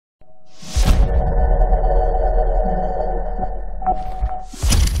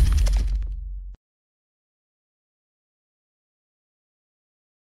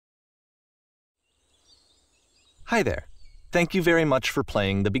Hi there. Thank you very much for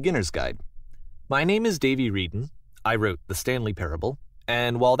playing The Beginner's Guide. My name is Davey Reedon. I wrote The Stanley Parable,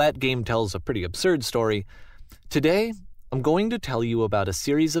 and while that game tells a pretty absurd story, today I'm going to tell you about a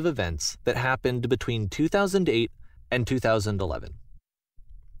series of events that happened between 2008 and 2011.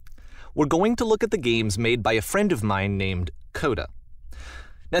 We're going to look at the games made by a friend of mine named Coda.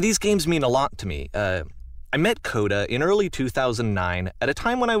 Now, these games mean a lot to me. I met Coda in early 2009 at a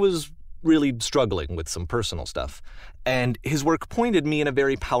time when I was really struggling with some personal stuff, and his work pointed me in a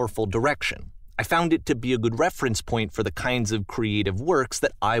very powerful direction. I found it to be a good reference point for the kinds of creative works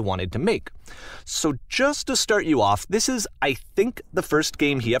that I wanted to make. So just to start you off, this is, I think, the first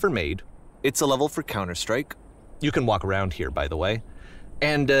game he ever made. It's a level for Counter-Strike. You can walk around here, by the way.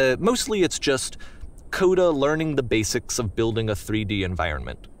 And mostly it's just Coda learning the basics of building a 3D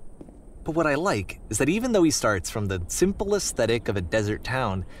environment. But what I like is that even though he starts from the simple aesthetic of a desert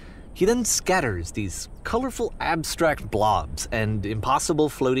town, he then scatters these colorful abstract blobs and impossible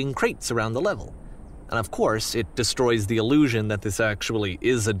floating crates around the level. And of course, it destroys the illusion that this actually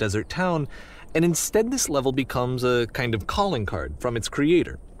is a desert town, and instead this level becomes a kind of calling card from its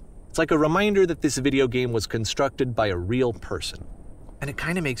creator. It's like a reminder that this video game was constructed by a real person. And it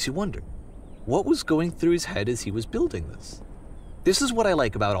kind of makes you wonder, what was going through his head as he was building this? This is what I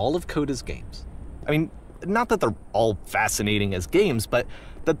like about all of Coda's games. I mean, not that they're all fascinating as games, but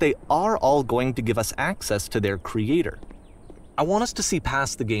that they are all going to give us access to their creator. I want us to see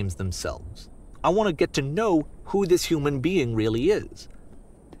past the games themselves. I want to get to know who this human being really is.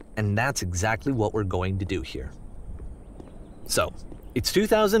 And that's exactly what we're going to do here. So, it's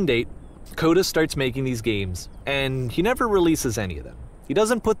 2008, Coda starts making these games, and he never releases any of them. He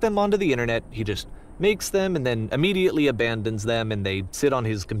doesn't put them onto the internet, he just makes them and then immediately abandons them, and they sit on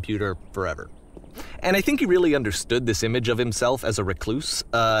his computer forever. And I think he really understood this image of himself as a recluse.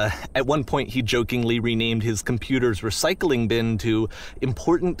 At one point, he jokingly renamed his computer's recycling bin to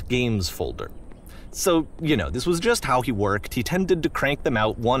Important Games Folder. So, you know, this was just how he worked. He tended to crank them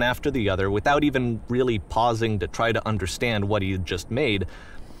out one after the other without even really pausing to try to understand what he had just made,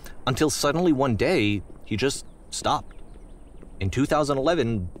 until suddenly one day, he just stopped. In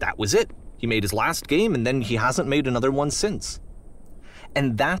 2011, that was it. He made his last game, and then he hasn't made another one since.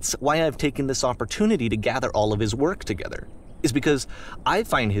 And that's why I've taken this opportunity to gather all of his work together, is because I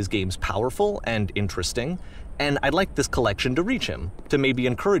find his games powerful and interesting, and I'd like this collection to reach him, to maybe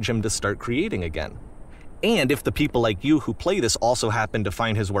encourage him to start creating again. And if the people like you who play this also happen to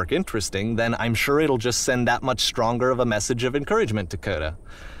find his work interesting, then I'm sure it'll just send that much stronger of a message of encouragement to Coda.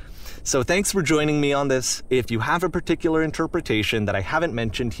 So thanks for joining me on this. If you have a particular interpretation that I haven't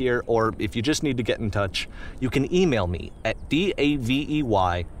mentioned here, or if you just need to get in touch, you can email me at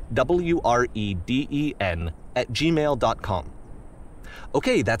daveywreden@gmail.com.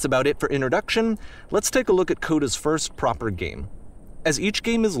 Okay, that's about it for introduction. Let's take a look at Coda's first proper game. As each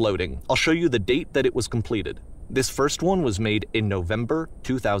game is loading, I'll show you the date that it was completed. This first one was made in November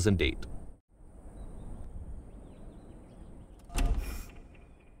 2008.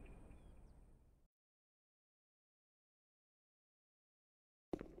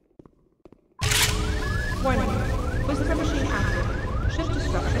 Warning. Whisper machine active. Shift to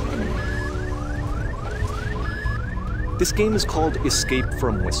structure imminent. This game is called Escape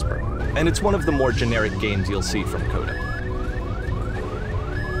from Whisper, and it's one of the more generic games you'll see from Coda.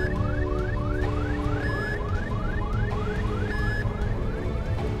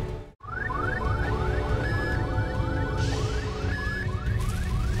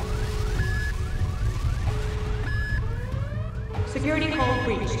 Security call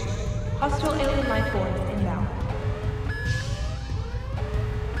breached. Hostile alien life forms inbound.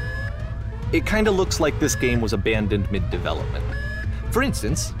 It kinda looks like this game was abandoned mid-development. For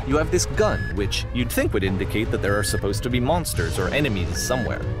instance, you have this gun, which you'd think would indicate that there are supposed to be monsters or enemies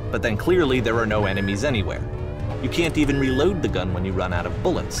somewhere, but then clearly there are no enemies anywhere. You can't even reload the gun when you run out of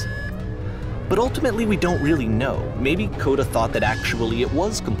bullets. But ultimately we don't really know. Maybe Coda thought that actually it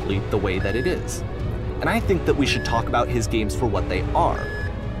was complete the way that it is. And I think that we should talk about his games for what they are,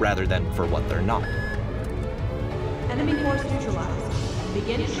 rather than for what they're not. Enemy force neutralized.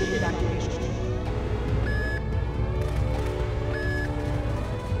 Begin shift evacuation.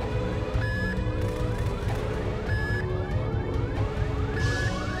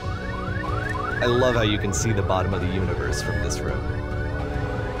 I love how you can see the bottom of the universe from this room.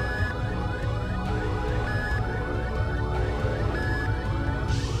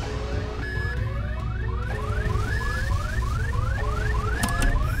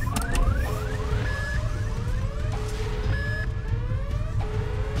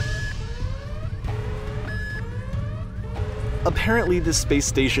 Apparently, this space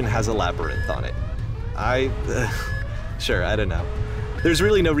station has a labyrinth on it. Sure, I don't know. There's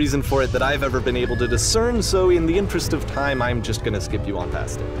really no reason for it that I've ever been able to discern, so in the interest of time, I'm just gonna skip you on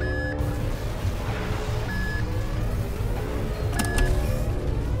past it.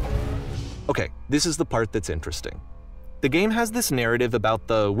 Okay, this is the part that's interesting. The game has this narrative about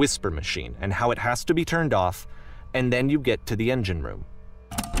the whisper machine and how it has to be turned off, and then you get to the engine room.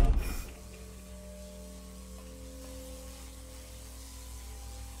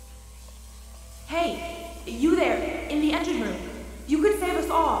 Hey, you there, in the engine room. You could save us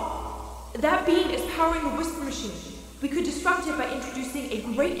all. That beam is powering the whisper machine. We could disrupt it by introducing a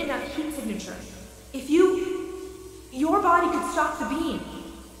great enough heat signature. If your body could stop the beam.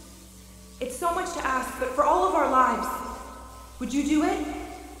 It's so much to ask, but for all of our lives, would you do it?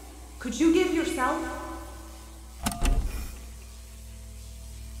 Could you give yourself?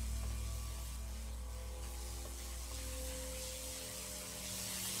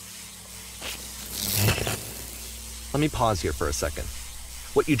 Let me pause here for a second.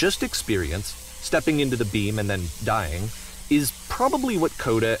 What you just experienced, stepping into the beam and then dying, is probably what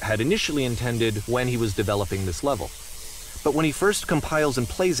Coda had initially intended when he was developing this level. But when he first compiles and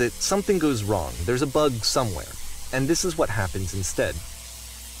plays it, something goes wrong. There's a bug somewhere. And this is what happens instead.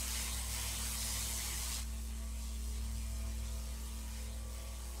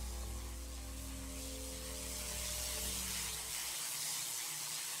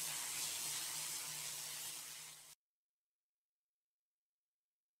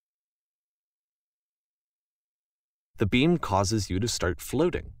 The beam causes you to start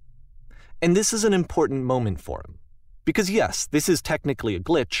floating. And this is an important moment for him. Because yes, this is technically a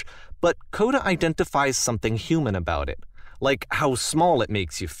glitch, but Coda identifies something human about it, like how small it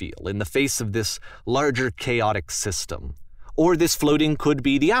makes you feel in the face of this larger chaotic system. Or this floating could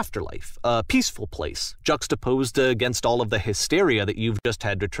be the afterlife, a peaceful place, juxtaposed against all of the hysteria that you've just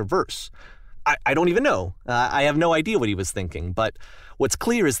had to traverse. I don't even know. I have no idea what he was thinking, but what's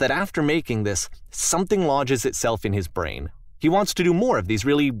clear is that after making this, something lodges itself in his brain. He wants to do more of these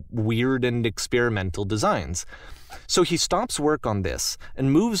really weird and experimental designs. So he stops work on this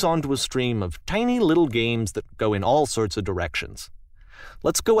and moves on to a stream of tiny little games that go in all sorts of directions.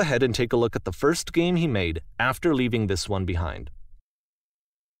 Let's go ahead and take a look at the first game he made after leaving this one behind.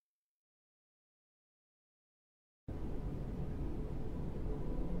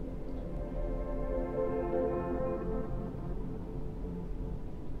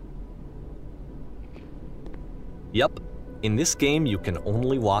 Yup, in this game you can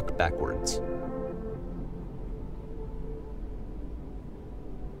only walk backwards.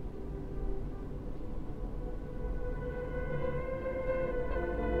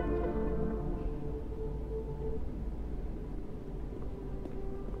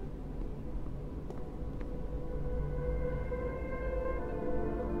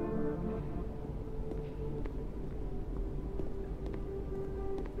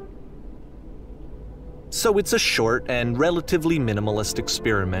 So it's a short and relatively minimalist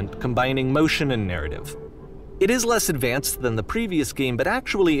experiment combining motion and narrative. It is less advanced than the previous game, but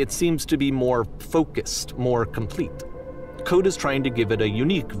actually it seems to be more focused, more complete. Coda's trying to give it a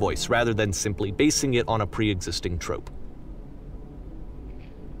unique voice rather than simply basing it on a pre-existing trope.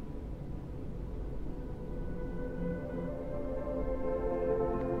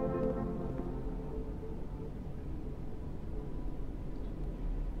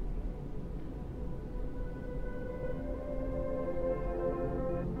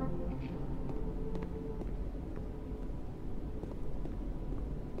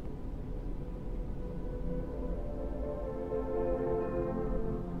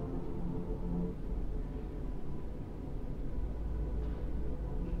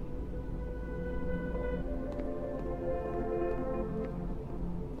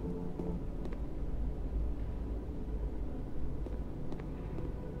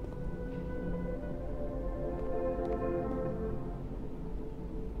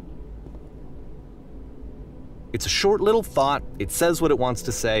 It's a short little thought, it says what it wants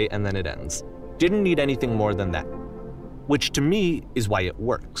to say, and then it ends. Didn't need anything more than that. Which to me is why it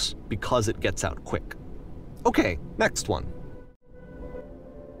works, because it gets out quick. Okay, next one.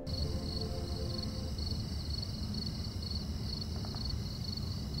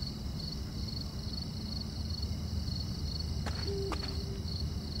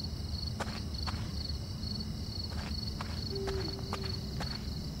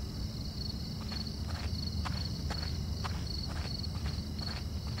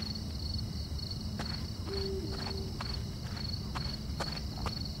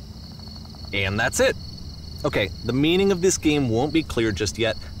 And that's it. Okay, the meaning of this game won't be clear just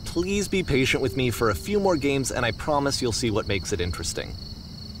yet. Please be patient with me for a few more games and I promise you'll see what makes it interesting.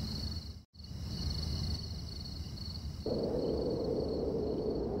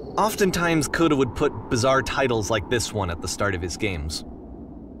 Oftentimes, Coda would put bizarre titles like this one at the start of his games.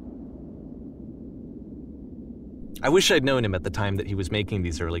 I wish I'd known him at the time that he was making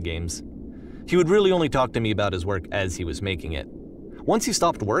these early games. He would really only talk to me about his work as he was making it. Once he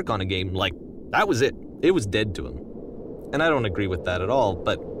stopped work on a game, that was it. It was dead to him. And I don't agree with that at all,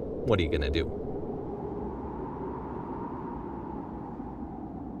 but what are you gonna do?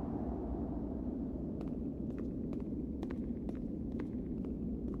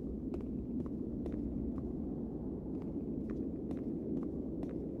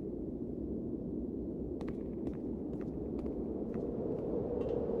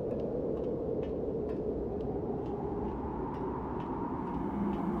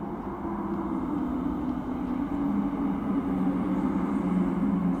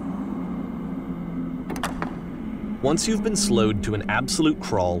 Once you've been slowed to an absolute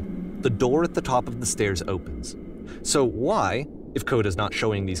crawl, the door at the top of the stairs opens. So why, if Coda's not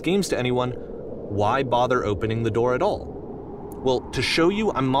showing these games to anyone, why bother opening the door at all? Well, to show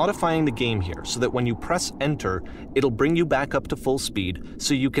you, I'm modifying the game here so that when you press enter, it'll bring you back up to full speed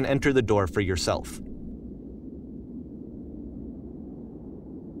so you can enter the door for yourself.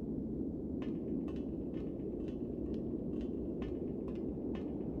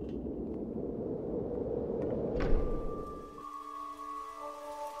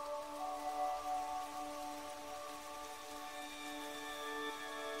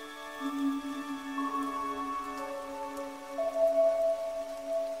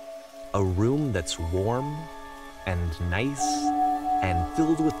 A room that's warm and nice and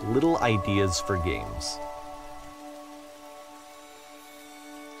filled with little ideas for games.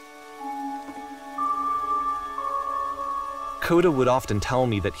 Coda would often tell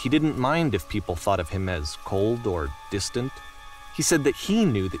me that he didn't mind if people thought of him as cold or distant. He said that he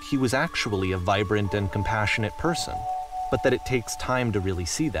knew that he was actually a vibrant and compassionate person, but that it takes time to really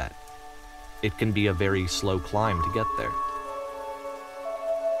see that. It can be a very slow climb to get there.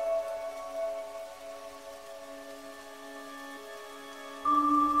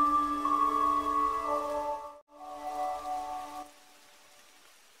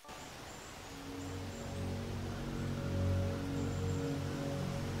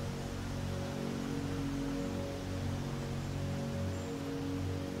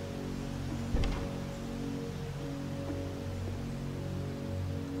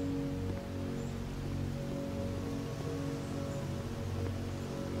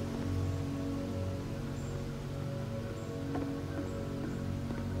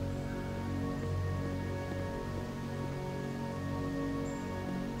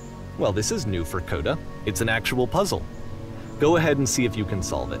 Well, this is new for Coda. It's an actual puzzle. Go ahead and see if you can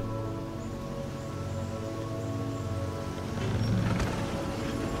solve it.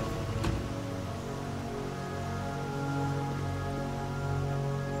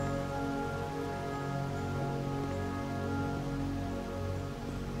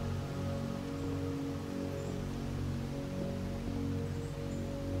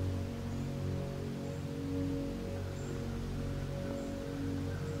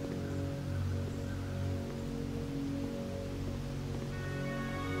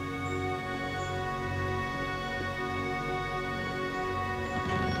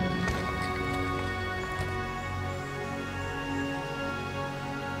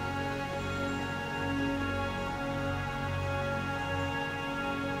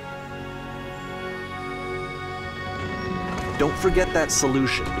 Don't forget that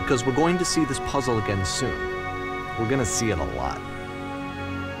solution, because we're going to see this puzzle again soon. We're going to see it a lot.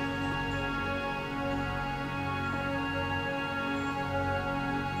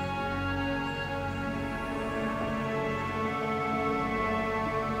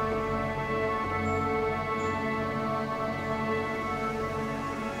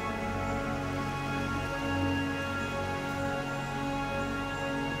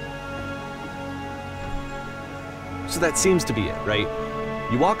 So that seems to be it, right?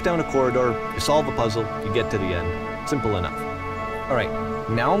 You walk down a corridor, you solve a puzzle, you get to the end. Simple enough. Alright,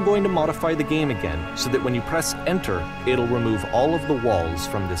 now I'm going to modify the game again so that when you press enter, it'll remove all of the walls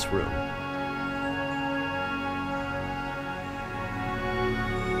from this room.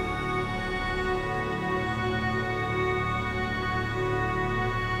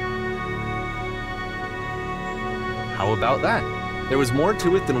 How about that? There was more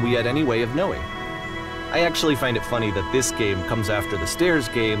to it than we had any way of knowing. I actually find it funny that this game comes after the Stairs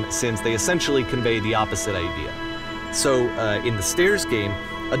game, since they essentially convey the opposite idea. So, in the Stairs game,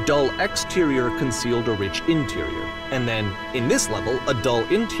 a dull exterior concealed a rich interior, and then, in this level, a dull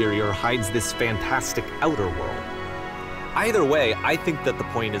interior hides this fantastic outer world. Either way, I think that the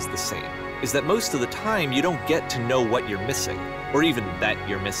point is the same. is that most of the time you don't get to know what you're missing, or even that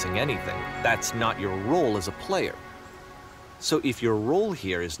you're missing anything. That's not your role as a player. So if your role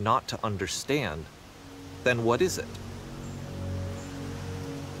here is not to understand, then what is it?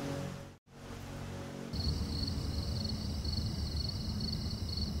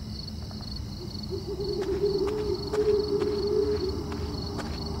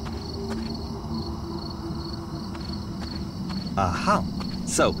 Aha!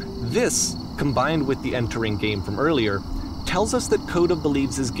 So, this, combined with the entering game from earlier, tells us that Coda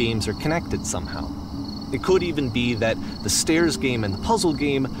believes his games are connected somehow. It could even be that the stairs game and the puzzle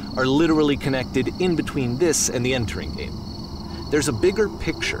game are literally connected in between this and the entering game. There's a bigger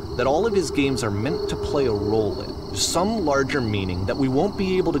picture that all of his games are meant to play a role in, some larger meaning that we won't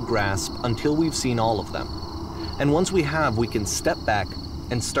be able to grasp until we've seen all of them. And once we have, we can step back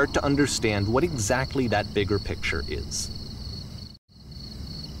and start to understand what exactly that bigger picture is.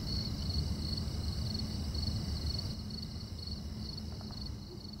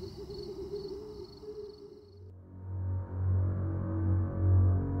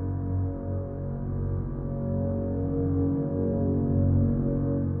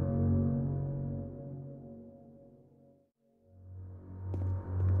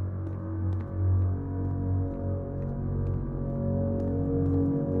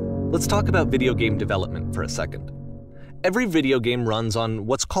 Let's talk about video game development for a second. Every video game runs on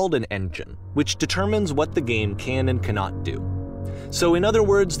what's called an engine, which determines what the game can and cannot do. So in other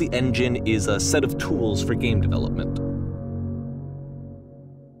words, the engine is a set of tools for game development.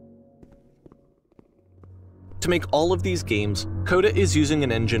 To make all of these games, Coda is using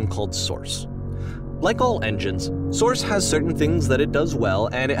an engine called Source. Like all engines, Source has certain things that it does well,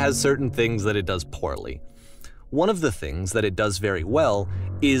 and it has certain things that it does poorly. One of the things that it does very well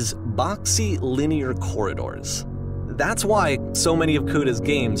is boxy linear corridors. That's why so many of Coda's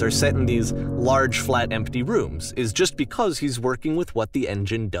games are set in these large, flat, empty rooms, is just because he's working with what the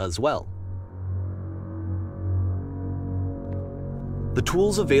engine does well. The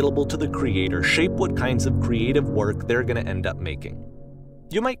tools available to the creator shape what kinds of creative work they're going to end up making.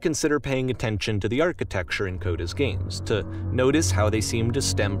 You might consider paying attention to the architecture in Coda's games, to notice how they seem to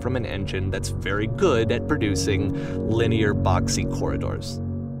stem from an engine that's very good at producing linear, boxy corridors.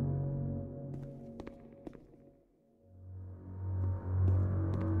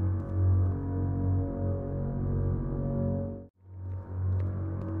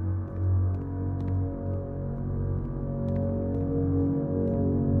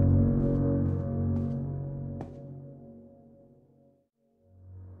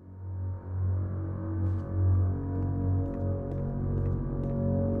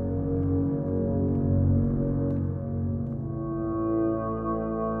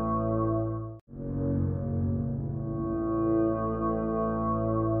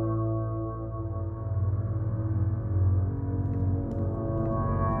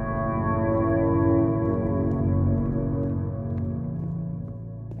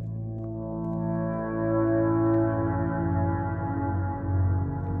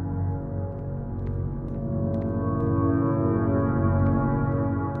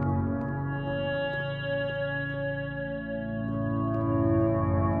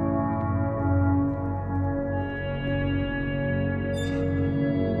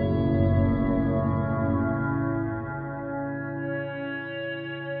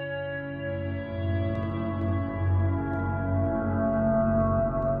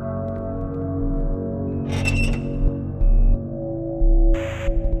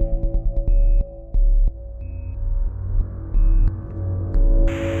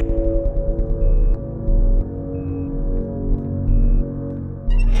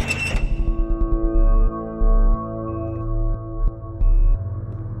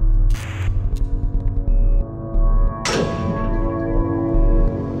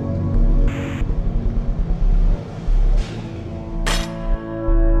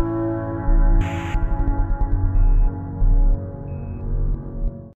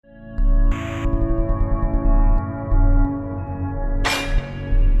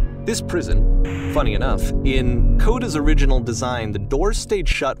 This prison, funny enough, in Coda's original design, the doors stayed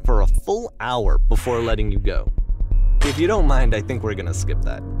shut for a full hour before letting you go. If you don't mind, I think we're gonna skip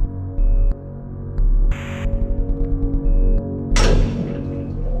that.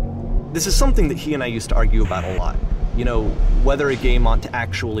 This is something that he and I used to argue about a lot. You know, whether a game ought to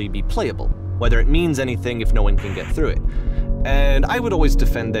actually be playable, whether it means anything if no one can get through it. And I would always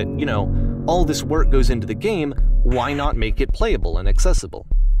defend that, you know, all this work goes into the game, why not make it playable and accessible?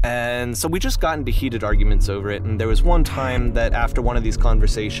 And so we just got into heated arguments over it, and there was one time that after one of these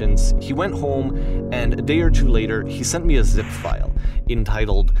conversations, he went home, and a day or two later, he sent me a zip file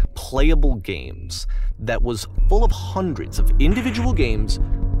entitled Playable Games that was full of hundreds of individual games,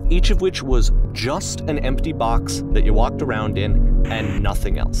 each of which was just an empty box that you walked around in and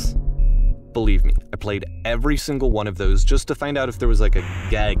nothing else. Believe me, I played every single one of those just to find out if there was like a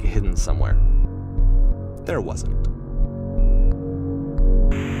gag hidden somewhere. There wasn't.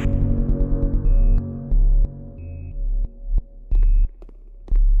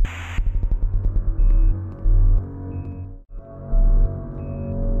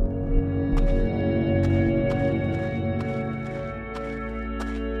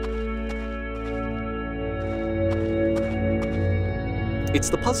 It's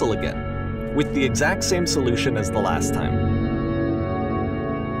the puzzle again, with the exact same solution as the last time.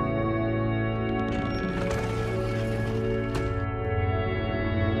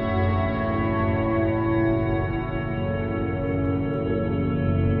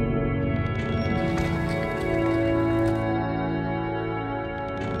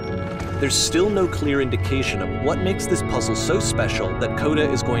 There's still no clear indication of what makes this puzzle so special that Coda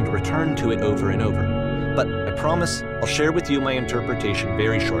is going to return to it over and over. But I promise I'll share with you my interpretation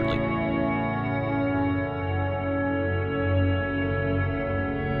very shortly.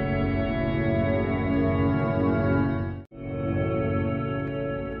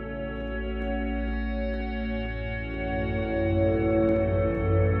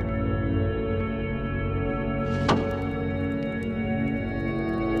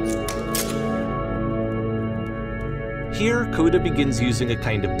 Here, Coda begins using a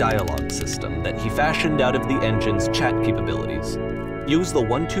kind of dialogue system that he fashioned out of the engine's chat capabilities. Use the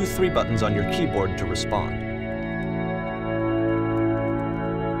 1, 2, 3 buttons on your keyboard to respond.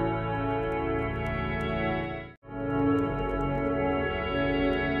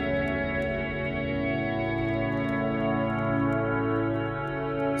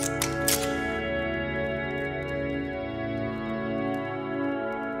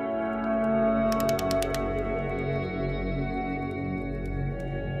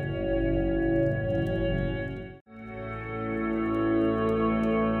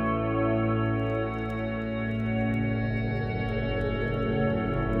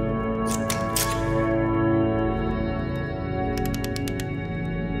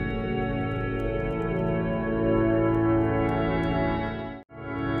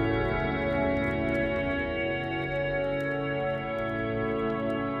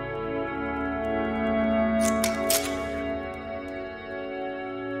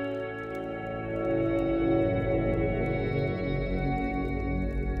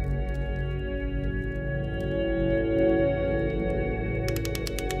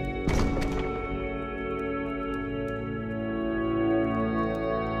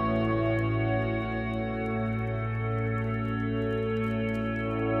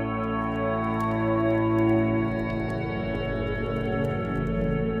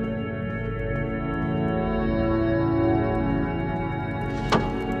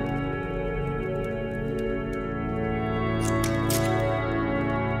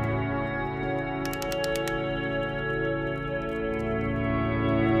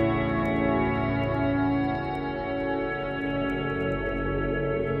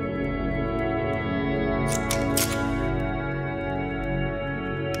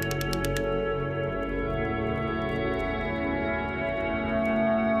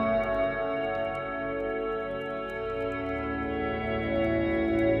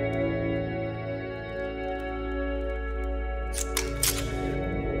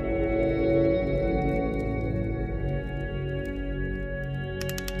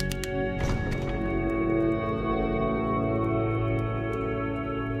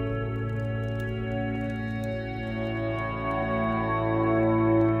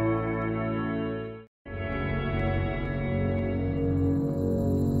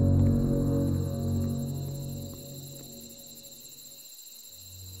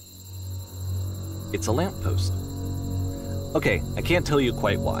 It's a lamppost. Okay, I can't tell you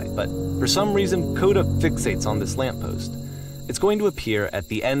quite why, but for some reason Coda fixates on this lamppost. It's going to appear at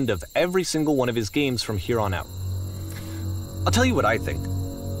the end of every single one of his games from here on out. I'll tell you what I think.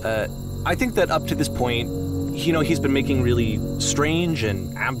 I think that up to this point, he's been making really strange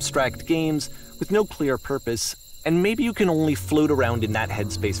and abstract games with no clear purpose, and maybe you can only float around in that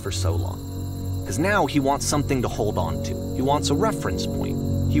headspace for so long. Because now he wants something to hold on to. He wants a reference point.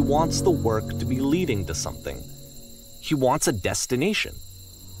 He wants the work to be leading to something. He wants a destination,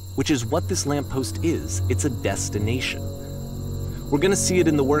 which is what this lamppost is. It's a destination. We're going to see it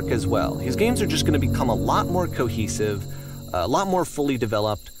in the work as well. His games are just going to become a lot more cohesive, a lot more fully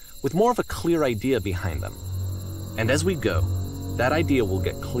developed, with more of a clear idea behind them. And as we go, that idea will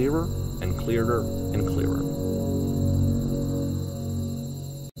get clearer and clearer and clearer.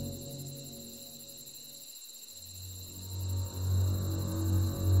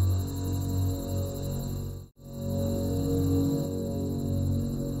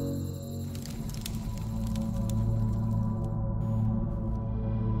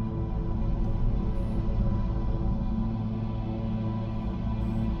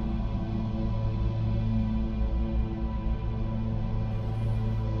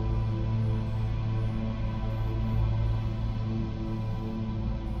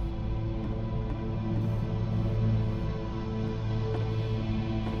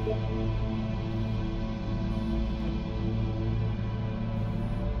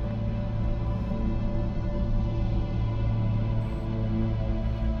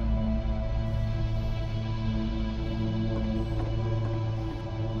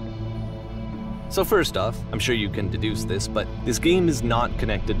 So first off, I'm sure you can deduce this, but this game is not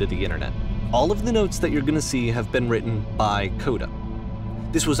connected to the internet. All of the notes that you're gonna see have been written by Coda.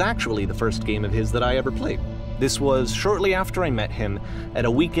 This was actually the first game of his that I ever played. This was shortly after I met him at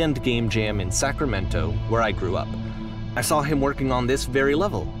a weekend game jam in Sacramento, where I grew up. I saw him working on this very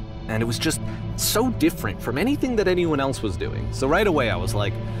level, and it was just so different from anything that anyone else was doing. So right away I was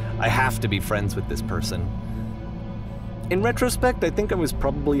like, I have to be friends with this person. In retrospect, I think I was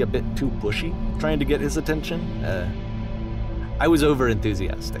probably a bit too pushy, trying to get his attention. I was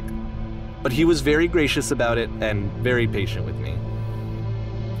over-enthusiastic. But he was very gracious about it and very patient with me.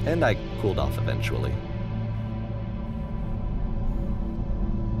 And I cooled off eventually.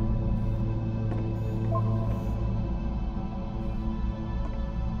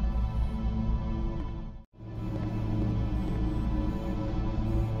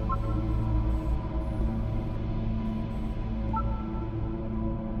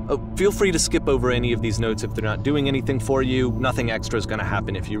 Oh, feel free to skip over any of these notes if they're not doing anything for you. Nothing extra is going to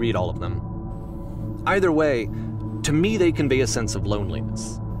happen if you read all of them. Either way, to me they convey a sense of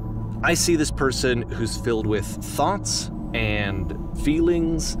loneliness. I see this person who's filled with thoughts and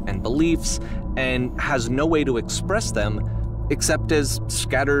feelings and beliefs and has no way to express them except as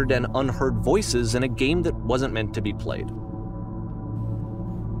scattered and unheard voices in a game that wasn't meant to be played.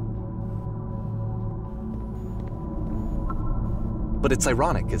 But it's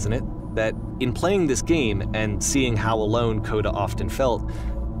ironic, isn't it, that in playing this game and seeing how alone Coda often felt,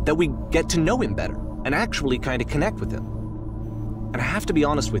 that we get to know him better and actually kind of connect with him. And I have to be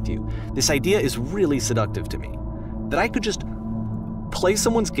honest with you, this idea is really seductive to me, that I could just play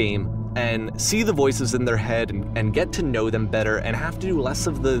someone's game and see the voices in their head and get to know them better and have to do less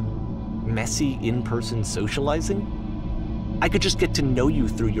of the messy in-person socializing. I could just get to know you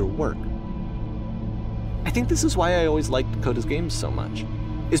through your work. I think this is why I always liked Coda's games so much,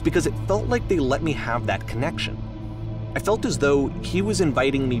 is because it felt like they let me have that connection. I felt as though he was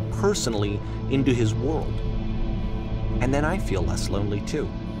inviting me personally into his world. And then I feel less lonely too.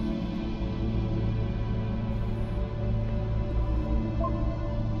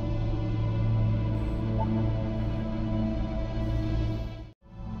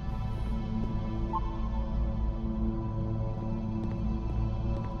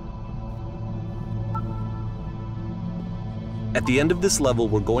 At the end of this level,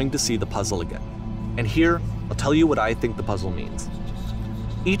 we're going to see the puzzle again. And here, I'll tell you what I think the puzzle means.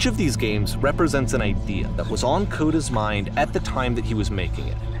 Each of these games represents an idea that was on Coda's mind at the time that he was making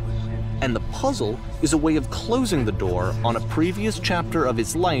it. And the puzzle is a way of closing the door on a previous chapter of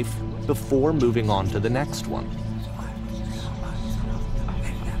his life before moving on to the next one.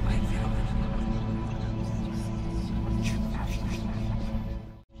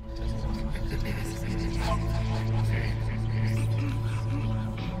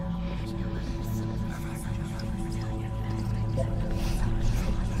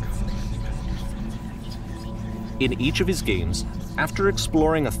 In each of his games, after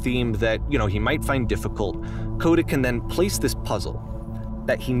exploring a theme that, he might find difficult, Coda can then place this puzzle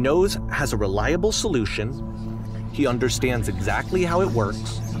that he knows has a reliable solution, he understands exactly how it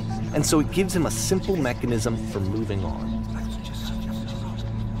works, and so it gives him a simple mechanism for moving on.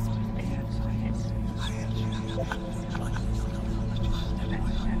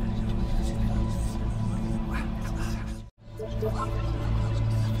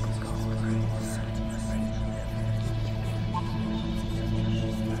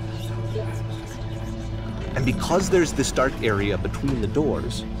 And because there's this dark area between the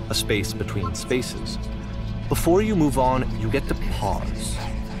doors, a space between spaces, before you move on, you get to pause.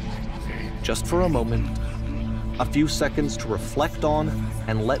 Just for a moment, a few seconds to reflect on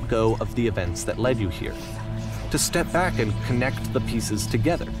and let go of the events that led you here. to step back and connect the pieces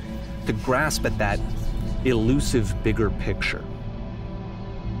together, to grasp at that elusive bigger picture.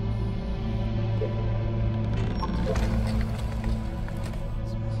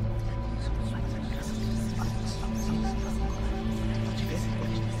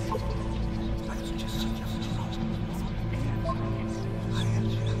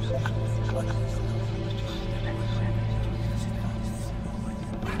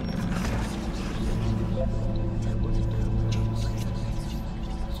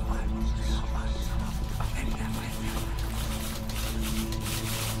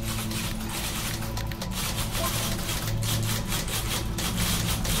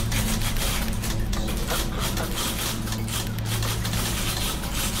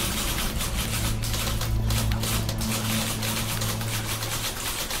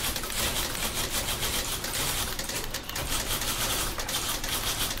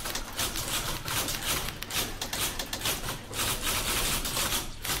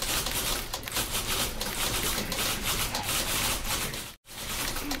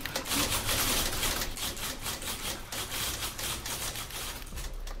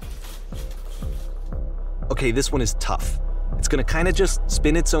 Okay, this one is tough. It's gonna kinda just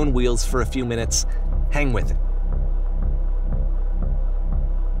spin its own wheels for a few minutes. Hang with it.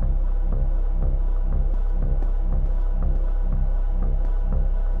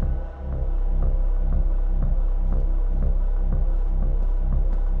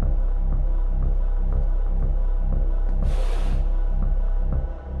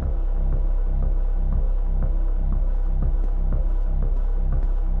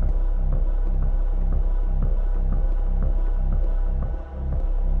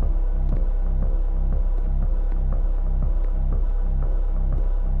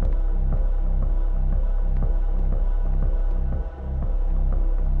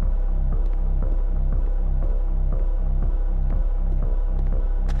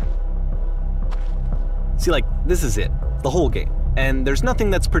 See, like, this is it, the whole game, and there's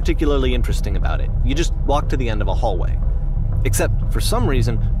nothing that's particularly interesting about it. You just walk to the end of a hallway. Except, for some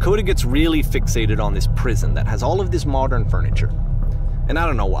reason, Coda gets really fixated on this prison that has all of this modern furniture. And I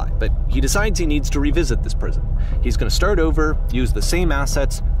don't know why, but he decides he needs to revisit this prison. He's gonna start over, use the same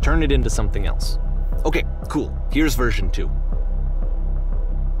assets, turn it into something else. Okay, cool, here's version 2.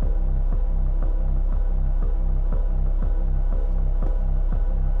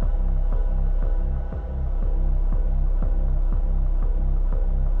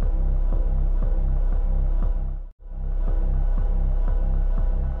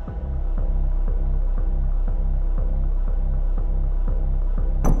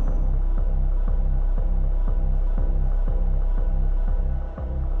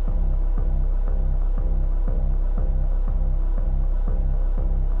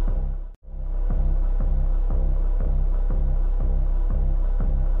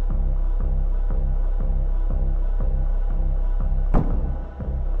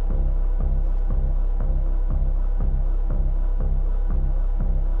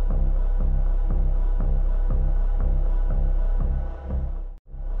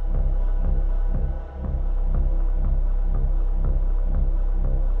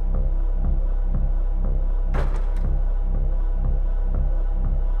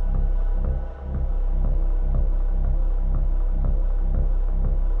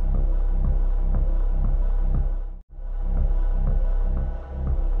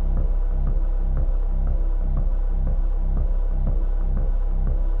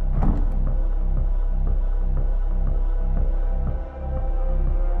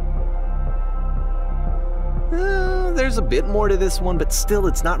 There's a bit more to this one, but still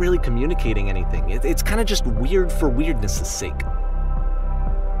it's not really communicating anything. It's kind of just weird for weirdness' sake.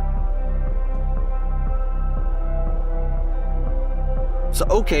 So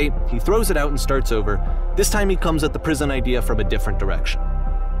okay, he throws it out and starts over. This time he comes at the prison idea from a different direction.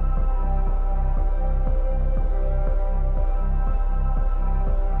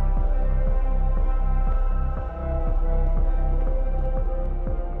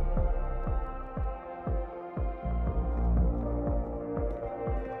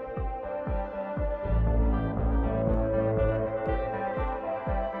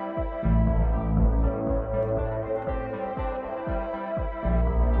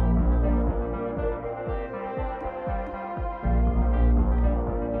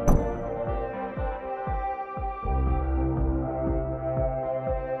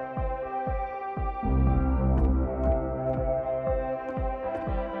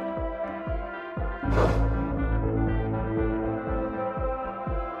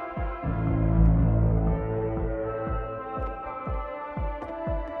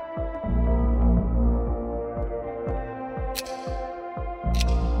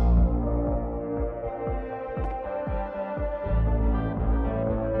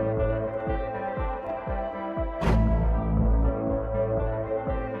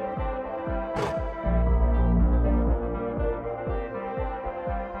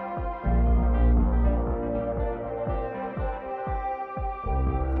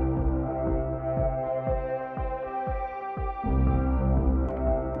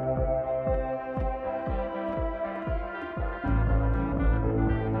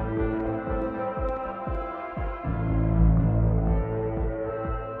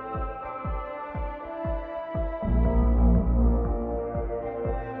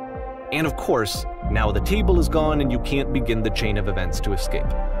 And of course, now the table is gone and you can't begin the chain of events to escape.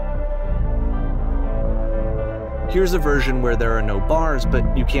 Here's a version where there are no bars,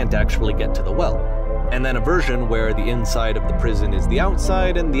 but you can't actually get to the well. And then a version where the inside of the prison is the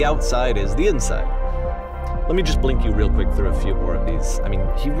outside and the outside is the inside. Let me just blink you real quick through a few more of these. I mean,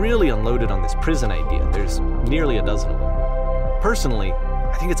 he really unloaded on this prison idea. There's nearly a dozen of them. Personally,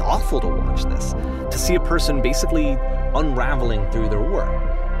 I think it's awful to watch this, to see a person basically unraveling through their work.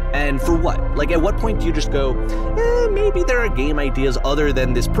 And for what? Like, at what point do you just go, maybe there are game ideas other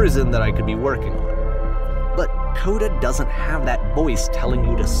than this prison that I could be working on? But Coda doesn't have that voice telling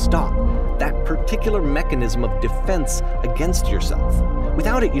you to stop, that particular mechanism of defense against yourself.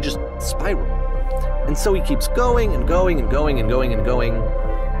 Without it, you just spiral. And so he keeps going and going and going and going and going,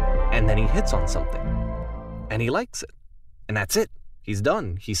 and then he hits on something. And he likes it. And that's it. He's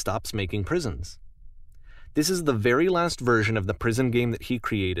done. He stops making prisons. This is the very last version of the prison game that he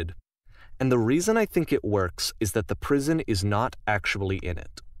created. And the reason I think it works is that the prison is not actually in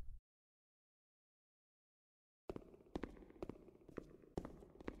it.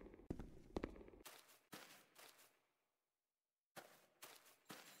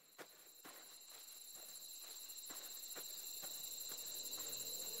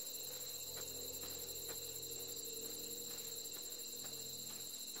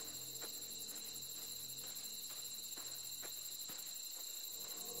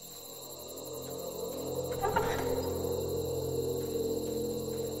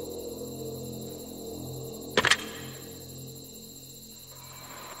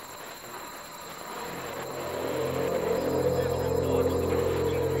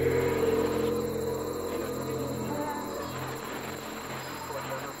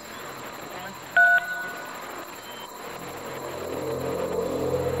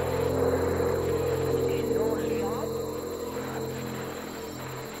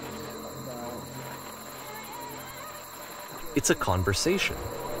 It's a conversation.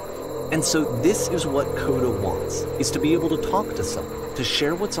 And so this is what Coda wants, is to be able to talk to someone, to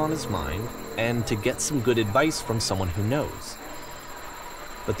share what's on his mind, and to get some good advice from someone who knows.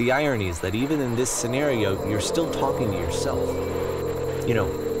 But the irony is that even in this scenario, you're still talking to yourself. You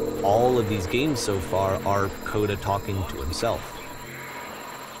know, all of these games so far are Coda talking to himself.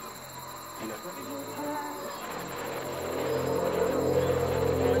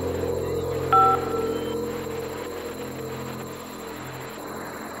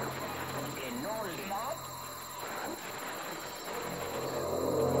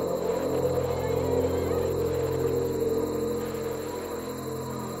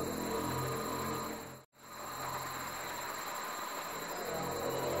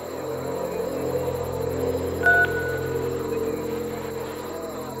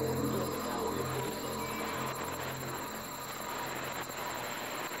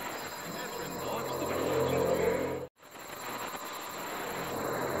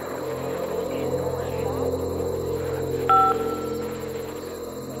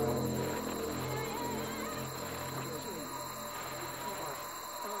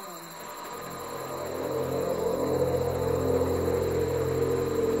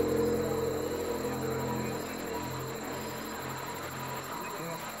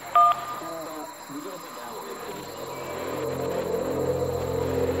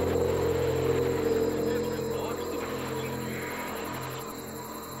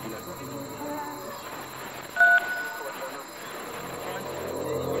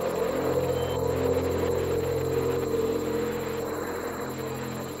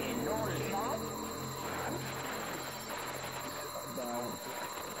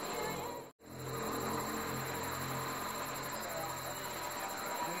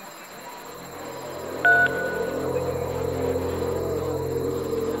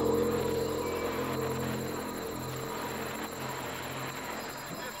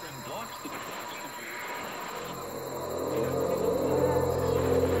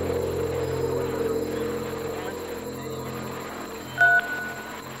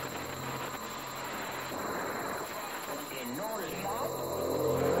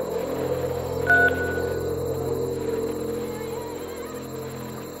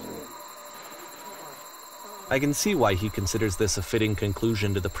 I can see why he considers this a fitting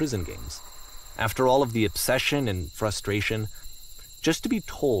conclusion to the prison games. After all of the obsession and frustration, just to be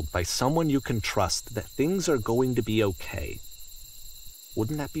told by someone you can trust that things are going to be okay.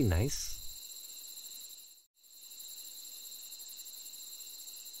 Wouldn't that be nice?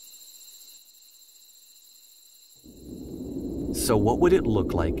 So what would it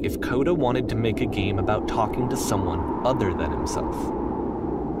look like if Coda wanted to make a game about talking to someone other than himself?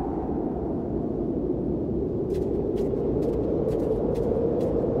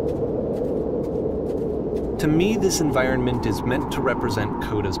 To me, this environment is meant to represent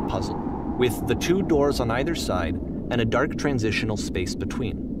Coda's puzzle, with the two doors on either side and a dark transitional space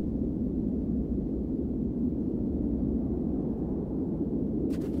between.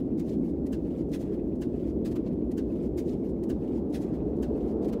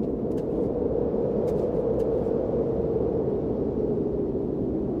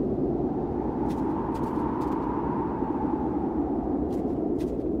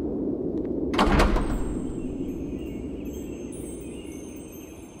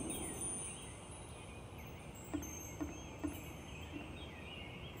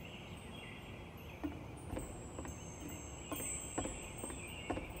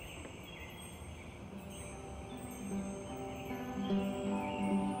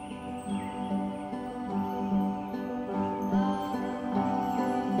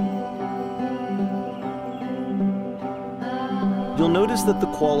 You'll notice that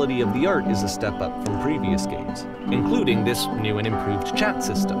the quality of the art is a step up from previous games, including this new and improved chat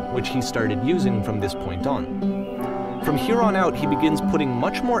system, which he started using from this point on. From here on out, he begins putting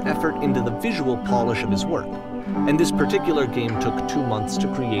much more effort into the visual polish of his work, and this particular game took 2 months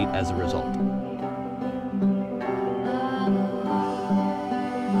to create as a result.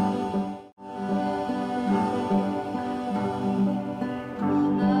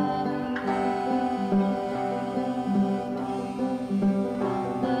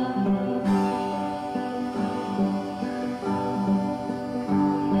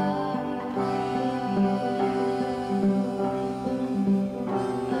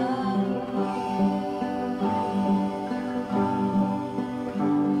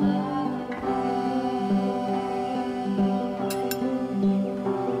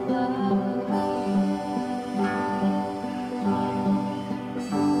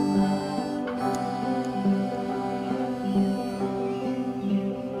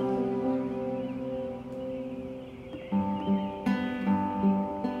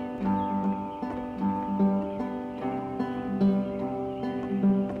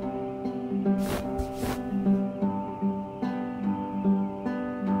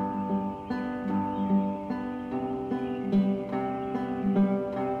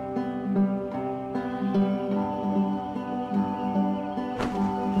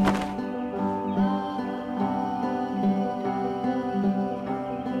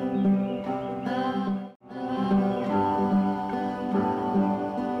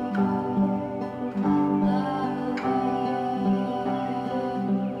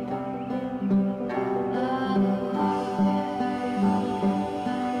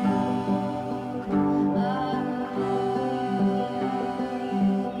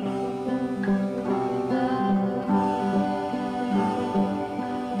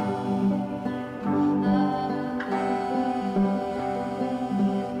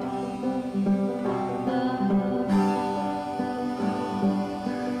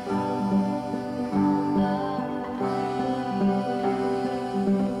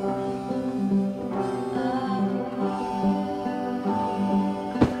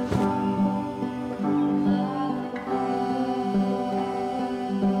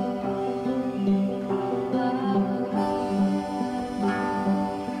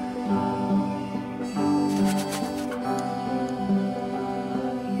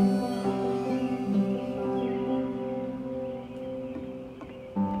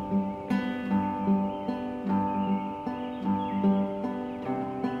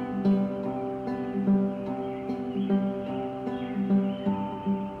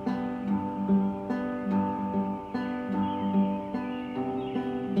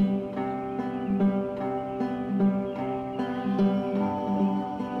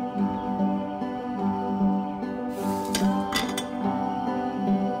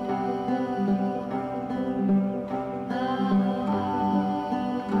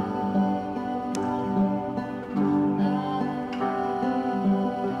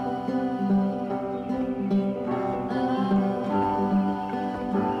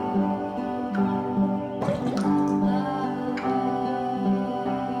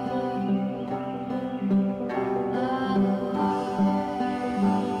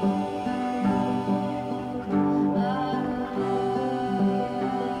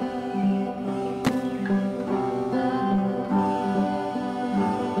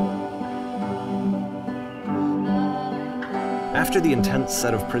 After the intense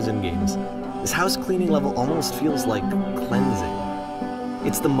set of prison games, this house cleaning level almost feels like cleansing.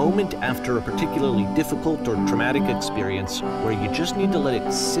 It's the moment after a particularly difficult or traumatic experience where you just need to let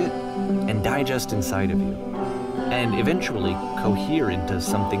it sit and digest inside of you, and eventually cohere into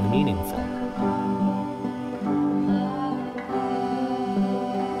something meaningful.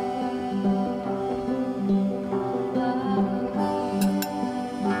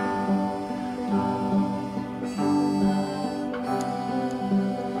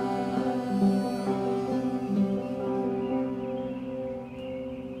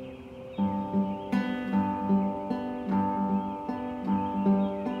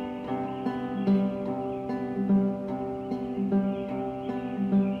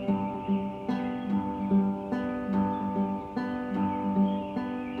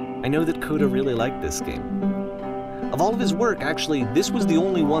 know that Coda really liked this game. Of all of his work, actually, this was the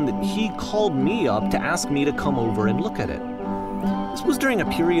only one that he called me up to ask me to come over and look at it. This was during a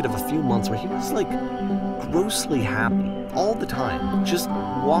period of a few months where he was like grossly happy all the time, just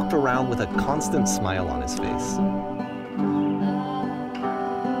walked around with a constant smile on his face.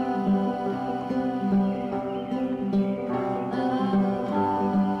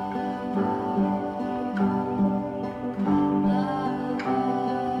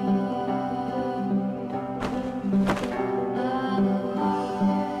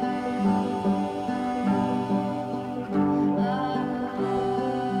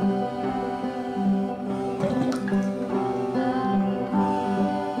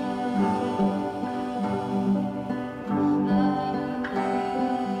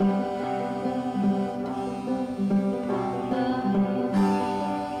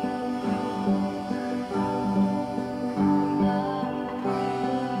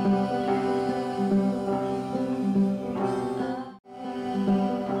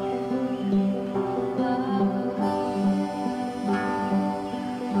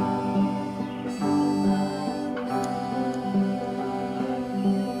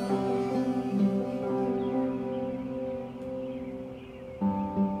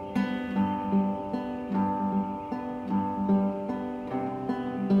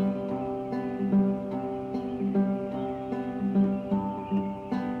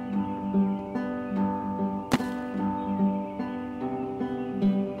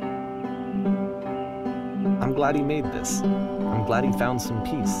 I'm glad he made this. I'm glad he found some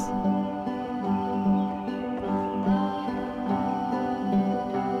peace.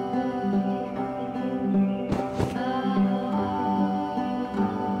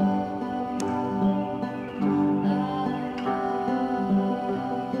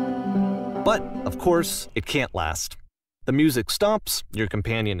 But, of course, it can't last. The music stops, your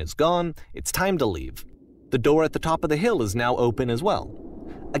companion is gone, it's time to leave. The door at the top of the hill is now open as well.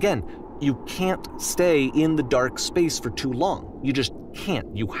 Again, you can't stay in the dark space for too long. You just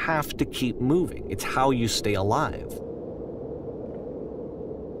can't. You have to keep moving. It's how you stay alive.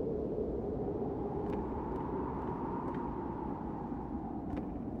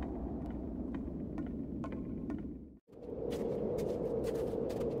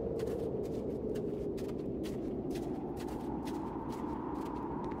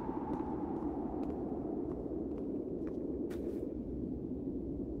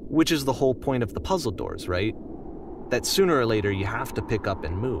 Which is the whole point of the puzzle doors, right? That sooner or later you have to pick up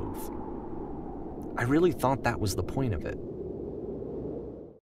and move. I really thought that was the point of it.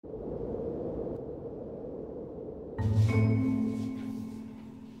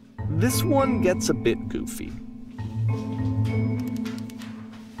 This one gets a bit goofy.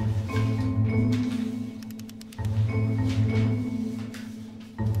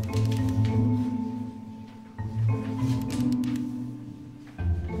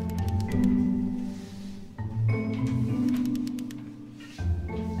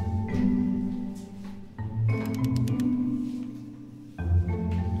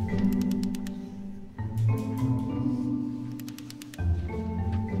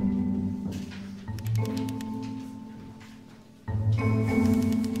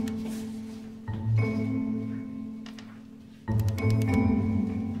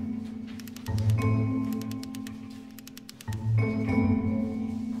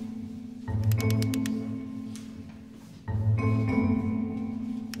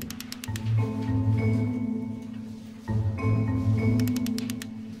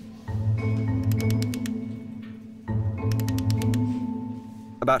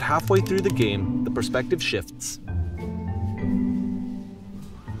 About halfway through the game, the perspective shifts.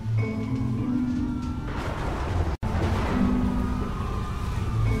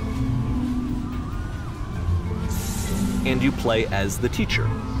 And you play as the teacher.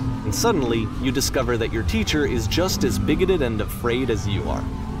 And suddenly, you discover that your teacher is just as bigoted and afraid as you are.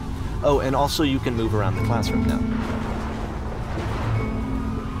 Oh, and also you can move around the classroom now.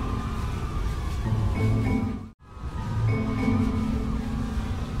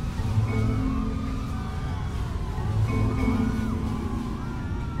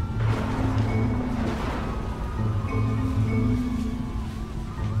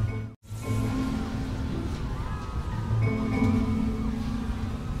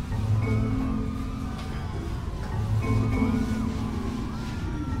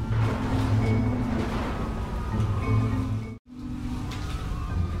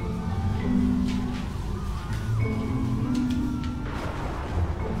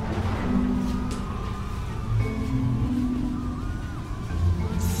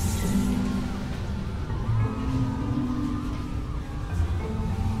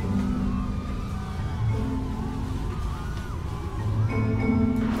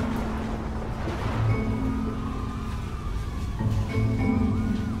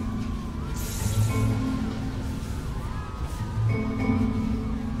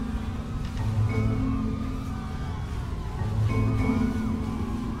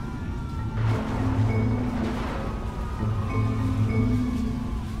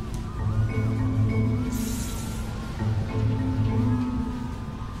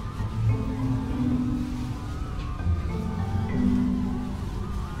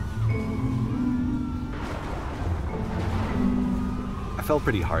 I fell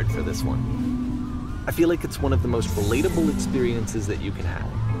pretty hard for this one. I feel like it's one of the most relatable experiences that you can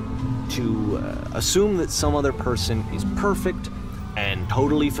have. To assume that some other person is perfect and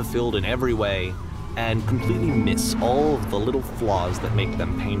totally fulfilled in every way, and completely miss all of the little flaws that make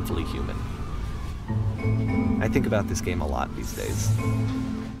them painfully human. I think about this game a lot these days.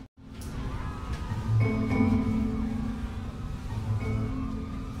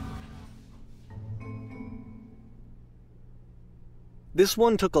 This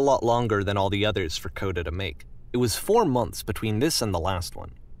one took a lot longer than all the others for Coda to make. It was 4 months between this and the last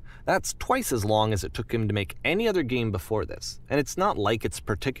one. That's twice as long as it took him to make any other game before this, and it's not like it's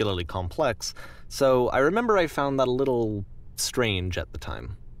particularly complex, so I remember I found that a little strange at the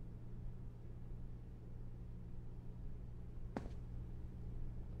time.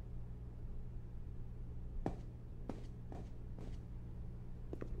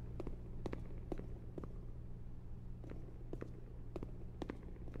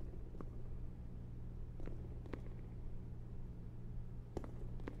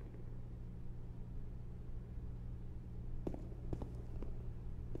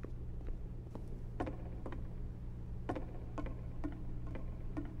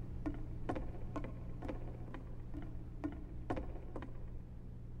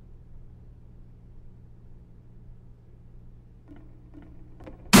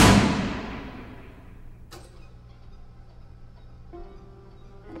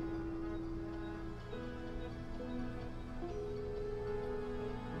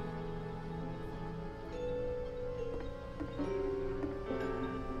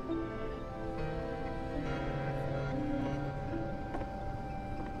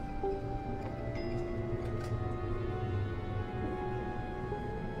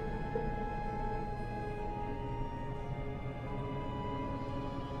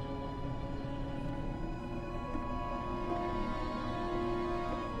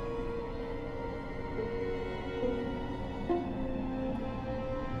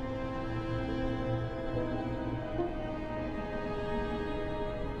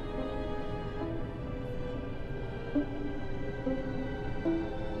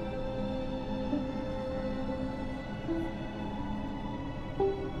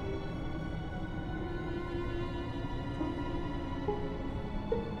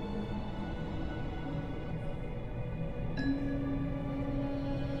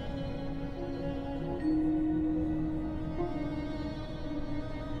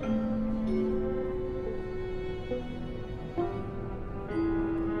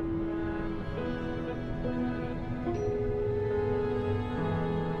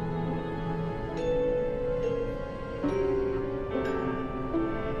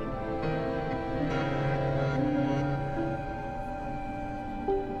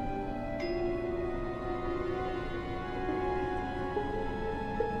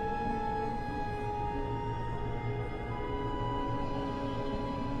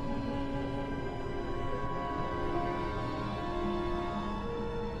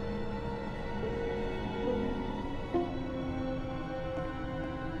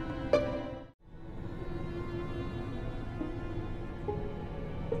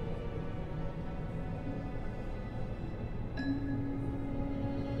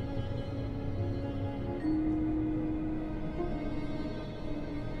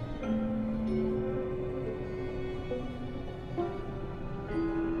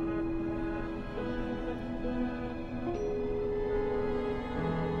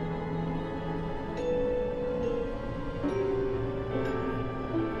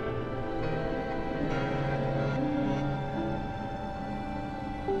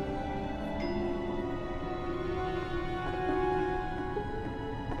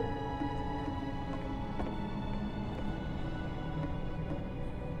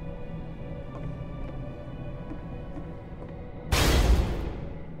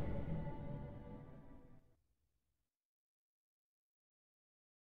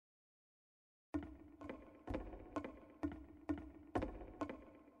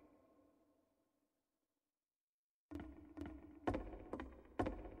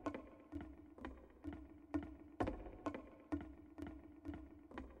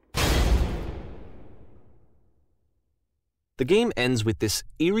 The game ends with this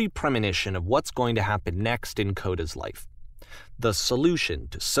eerie premonition of what's going to happen next in Coda's life. The solution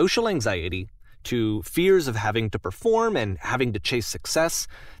to social anxiety, to fears of having to perform and having to chase success,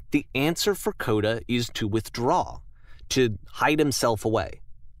 the answer for Coda is to withdraw, to hide himself away.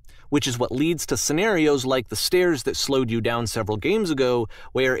 Which is what leads to scenarios like the stairs that slowed you down several games ago,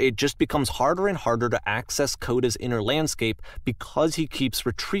 where it just becomes harder and harder to access Coda's inner landscape because he keeps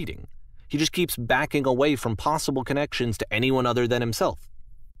retreating. He just keeps backing away from possible connections to anyone other than himself.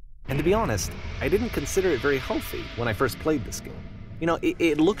 And to be honest, I didn't consider it very healthy when I first played this game.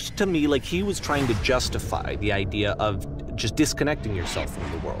 It looked to me like he was trying to justify the idea of just disconnecting yourself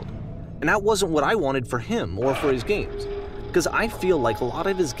from the world. And that wasn't what I wanted for him or for his games. Because I feel like a lot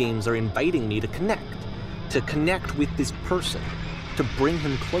of his games are inviting me to connect with this person, to bring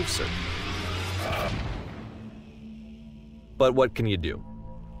him closer. But what can you do?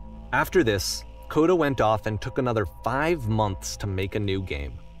 After this, Coda went off and took another 5 months to make a new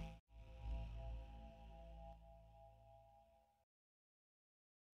game.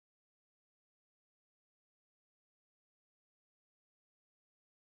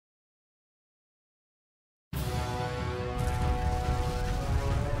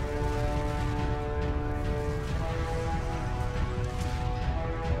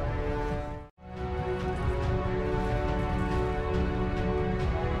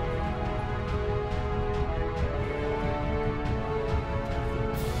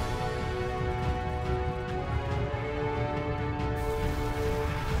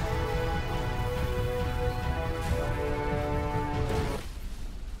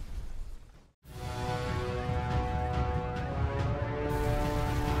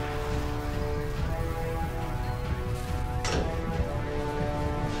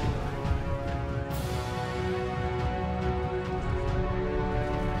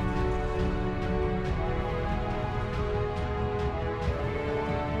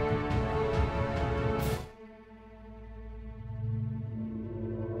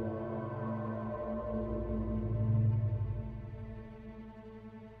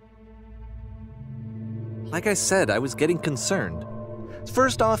 Like I said, I was getting concerned.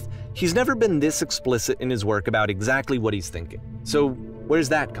 First off, he's never been this explicit in his work about exactly what he's thinking. So where's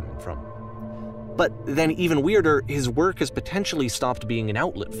that coming from? But then even weirder, his work has potentially stopped being an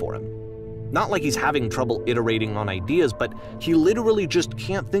outlet for him. Not like he's having trouble iterating on ideas, but he literally just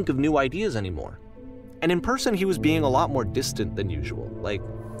can't think of new ideas anymore. And in person, he was being a lot more distant than usual. Like,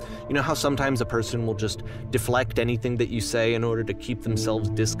 you know how sometimes a person will just deflect anything that you say in order to keep themselves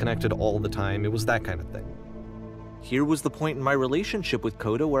disconnected all the time? It was that kind of thing. Here was the point in my relationship with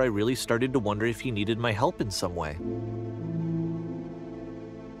Coda where I really started to wonder if he needed my help in some way.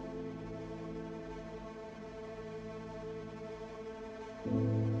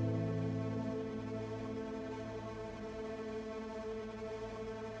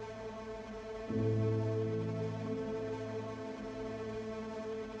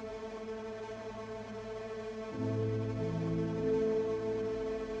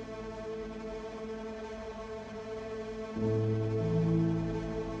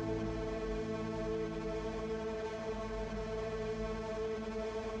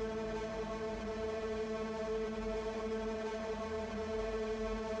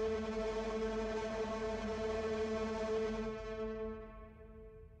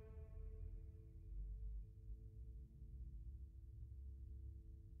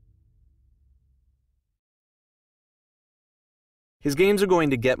 His games are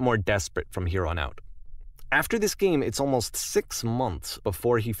going to get more desperate from here on out. After this game, it's almost 6 months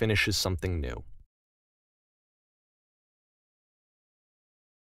before he finishes something new.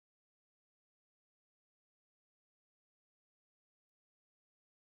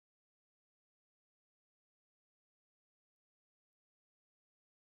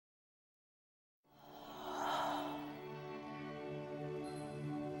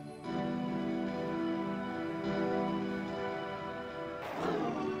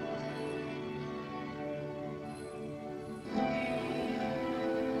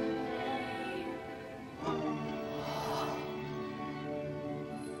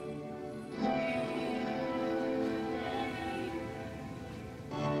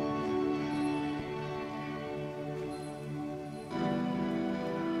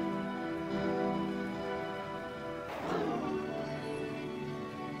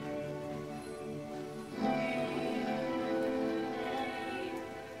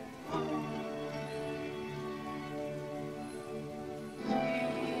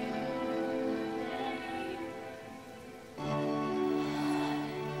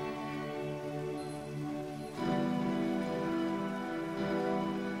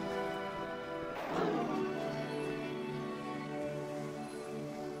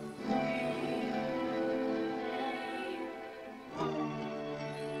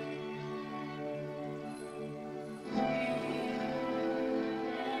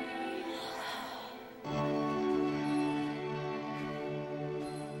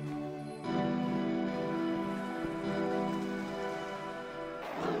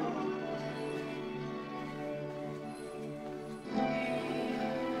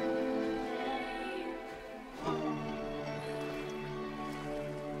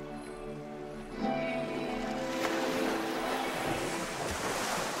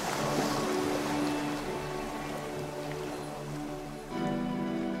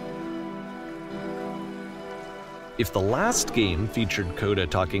 If the last game featured Coda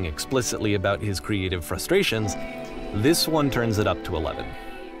talking explicitly about his creative frustrations, this one turns it up to 11.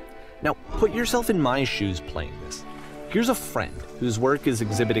 Now, put yourself in my shoes playing this. Here's a friend whose work is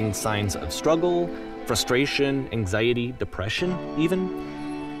exhibiting signs of struggle, frustration, anxiety, depression, even.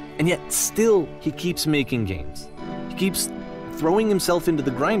 And yet, still, he keeps making games. He keeps throwing himself into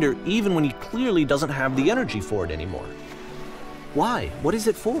the grinder even when he clearly doesn't have the energy for it anymore. Why? What is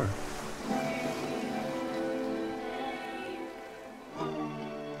it for?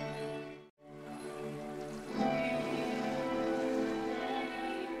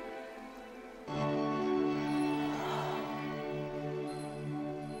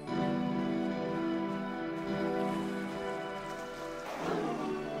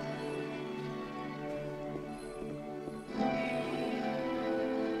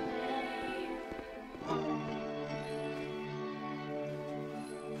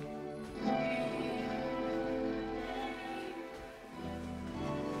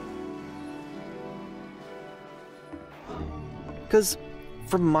 Because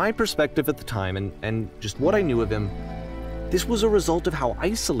from my perspective at the time and just what I knew of him, this was a result of how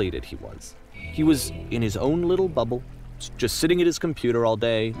isolated he was. He was in his own little bubble, just sitting at his computer all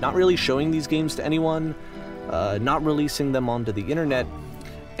day, not really showing these games to anyone, not releasing them onto the internet,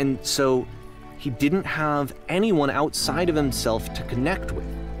 and so he didn't have anyone outside of himself to connect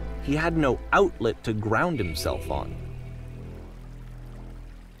with. He had no outlet to ground himself on.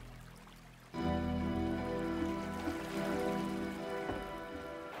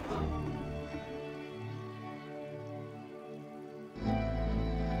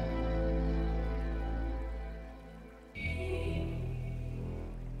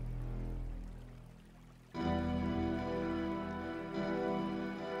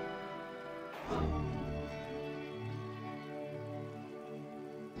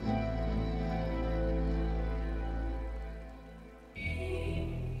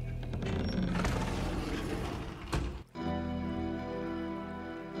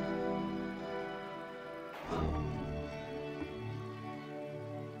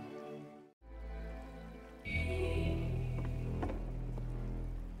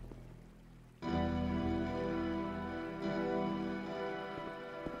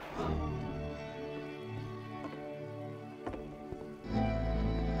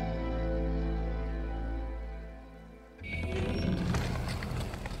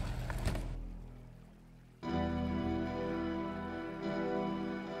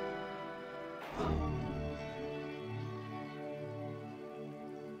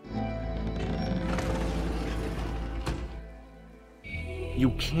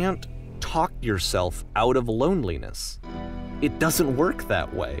 You can't talk yourself out of loneliness. It doesn't work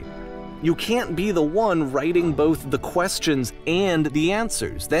that way. You can't be the one writing both the questions and the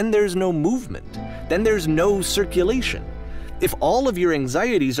answers. Then there's no movement. Then there's no circulation. If all of your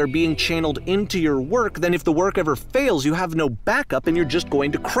anxieties are being channeled into your work, then if the work ever fails, you have no backup and you're just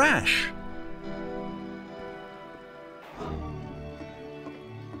going to crash.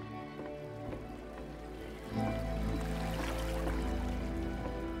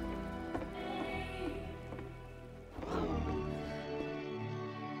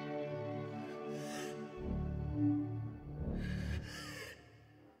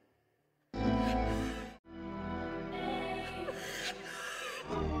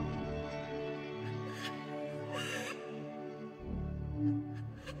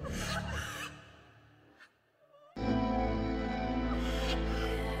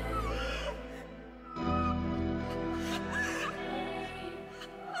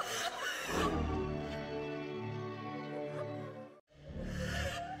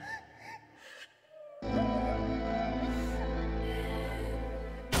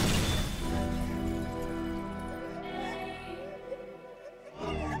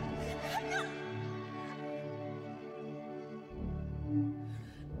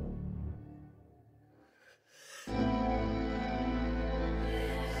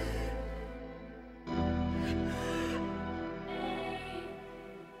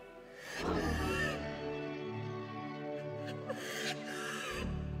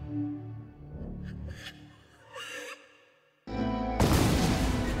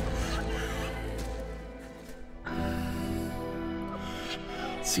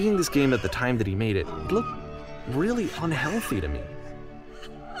 Seeing this game at the time that he made it, it looked really unhealthy to me.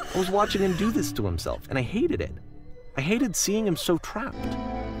 I was watching him do this to himself, and I hated it. I hated seeing him so trapped.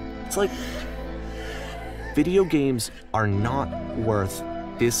 It's like, video games are not worth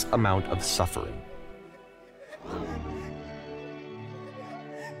this amount of suffering.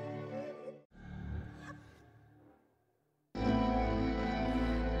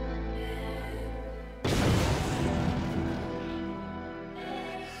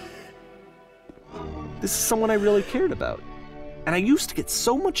 This is someone I really cared about. And I used to get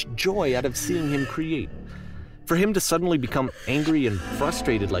so much joy out of seeing him create. For him to suddenly become angry and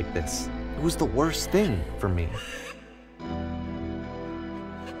frustrated like this, it was the worst thing for me.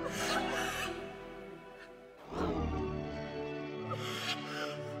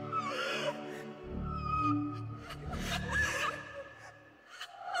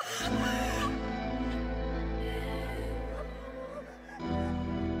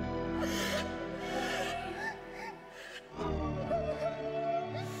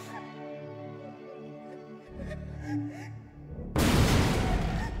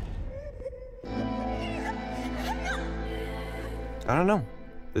 I don't know.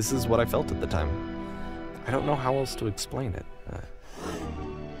 This is what I felt at the time. I don't know how else to explain it.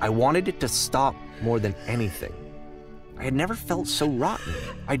 I wanted it to stop more than anything. I had never felt so rotten.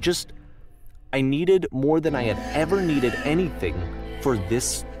 I needed more than I had ever needed anything for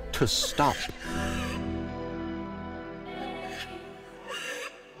this to stop.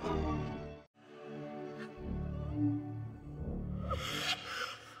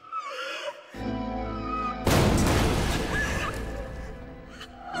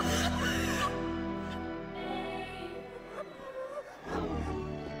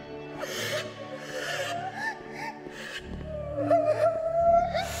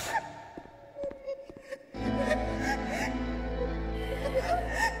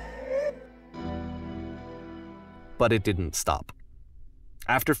 But it didn't stop.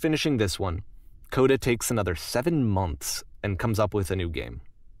 After finishing this one, Coda takes another 7 months and comes up with a new game.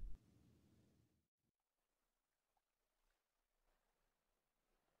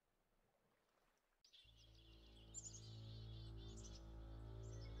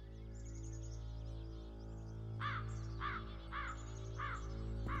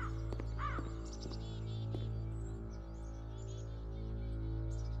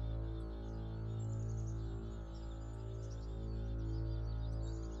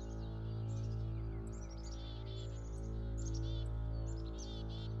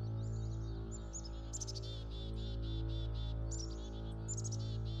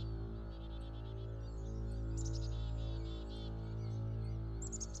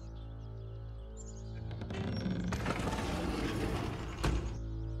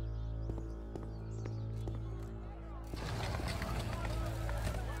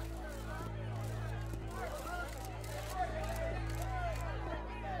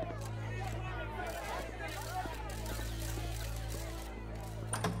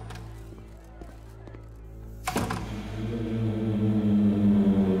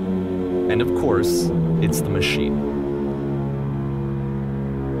 And of course, it's the machine.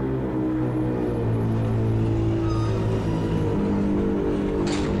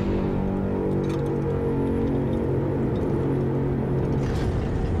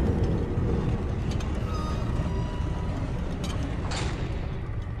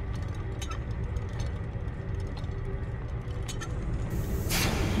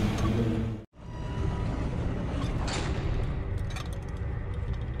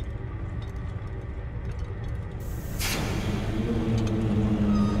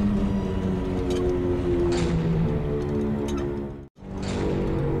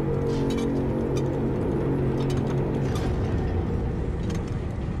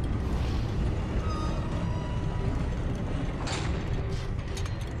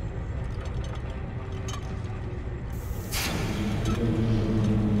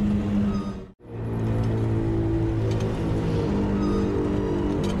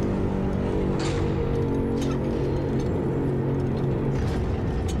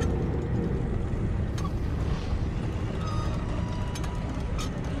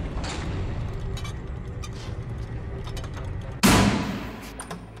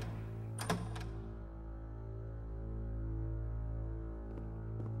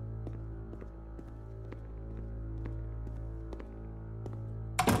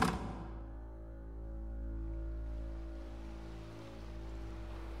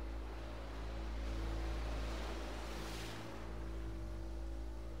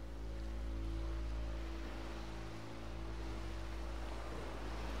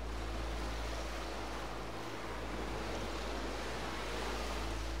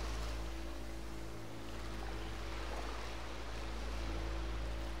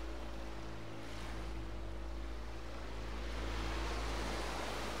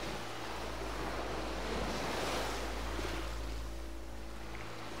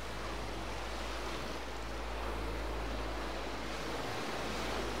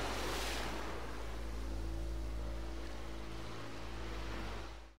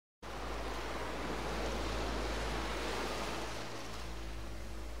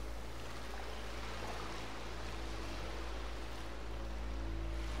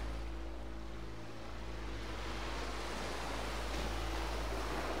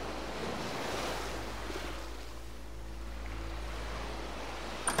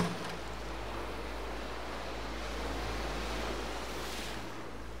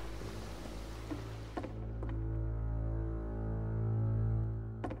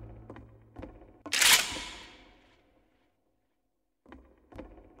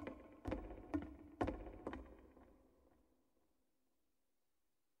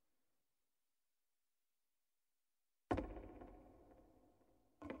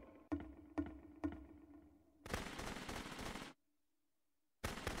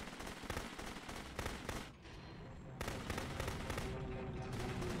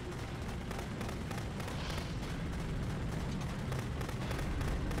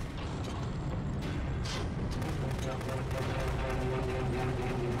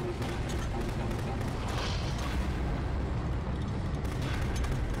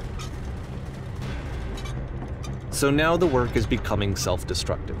 So now the work is becoming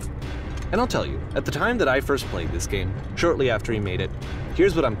self-destructive. And I'll tell you, at the time that I first played this game, shortly after he made it,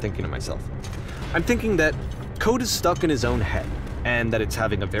 here's what I'm thinking to myself. I'm thinking that code is stuck in his own head, and that it's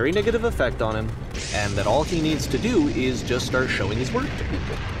having a very negative effect on him, and that all he needs to do is just start showing his work to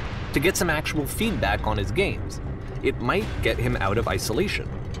people, to get some actual feedback on his games. It might get him out of isolation.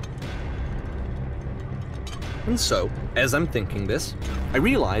 And so, as I'm thinking this, I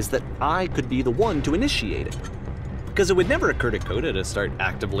realize that I could be the one to initiate it. Because it would never occur to Coda to start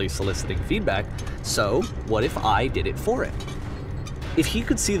actively soliciting feedback, so what if I did it for him? If he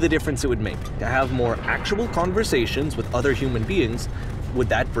could see the difference it would make to have more actual conversations with other human beings, would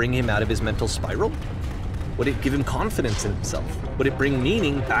that bring him out of his mental spiral? Would it give him confidence in himself? Would it bring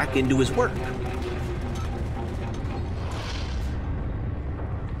meaning back into his work?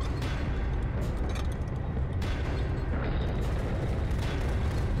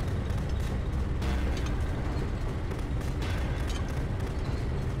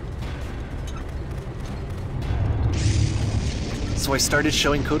 So I started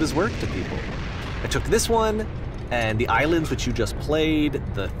showing Coda's work to people. I took this one, and the islands which you just played,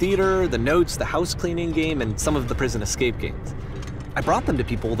 the theater, the notes, the house cleaning game, and some of the prison escape games. I brought them to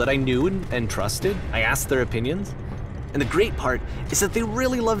people that I knew and trusted. I asked their opinions. And the great part is that they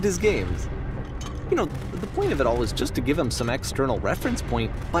really loved his games. You know, the point of it all was just to give him some external reference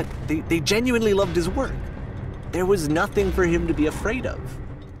point, but they genuinely loved his work. There was nothing for him to be afraid of.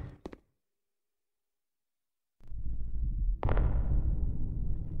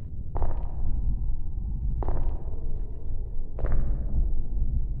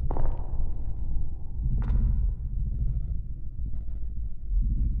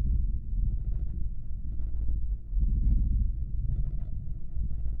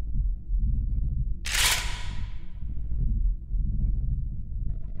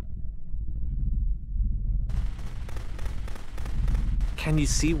 Can you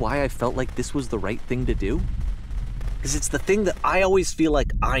see why I felt like this was the right thing to do? Because it's the thing that I always feel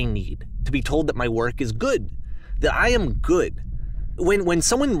like I need, to be told that my work is good, that I am good. When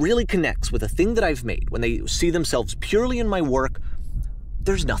someone really connects with a thing that I've made, when they see themselves purely in my work,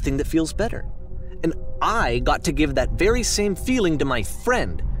 there's nothing that feels better. And I got to give that very same feeling to my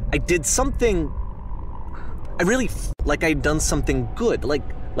friend. I did something, I really like I'd done something good, like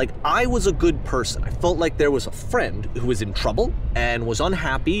I was a good person. I felt like there was a friend who was in trouble and was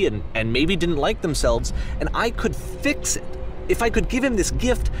unhappy and maybe didn't like themselves, and I could fix it. If I could give him this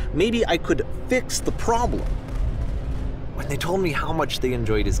gift, maybe I could fix the problem. When they told me how much they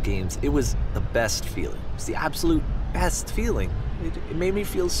enjoyed his games, it was the best feeling. It was the absolute best feeling. It made me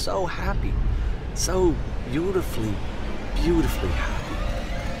feel so happy. So beautifully, beautifully happy.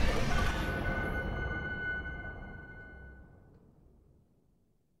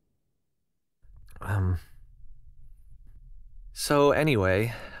 So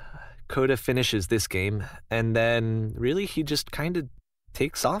anyway, Coda finishes this game, and then really he just kind of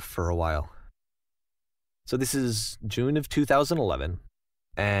takes off for a while. So this is June of 2011,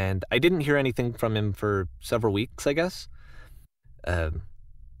 and I didn't hear anything from him for several weeks, I guess. And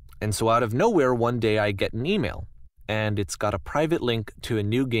so out of nowhere, one day I get an email, and it's got a private link to a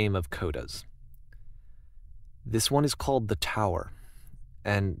new game of Coda's. This one is called The Tower,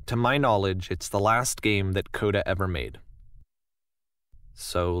 and to my knowledge, it's the last game that Coda ever made.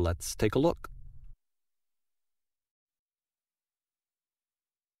 So let's take a look.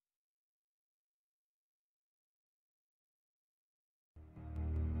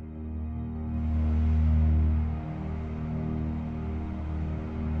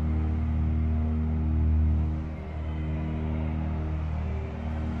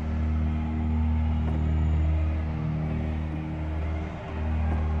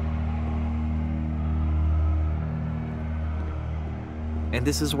 And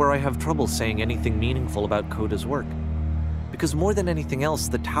this is where I have trouble saying anything meaningful about Coda's work. Because more than anything else,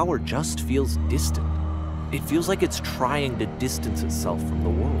 the tower just feels distant. It feels like it's trying to distance itself from the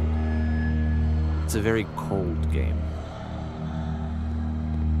world. It's a very cold game.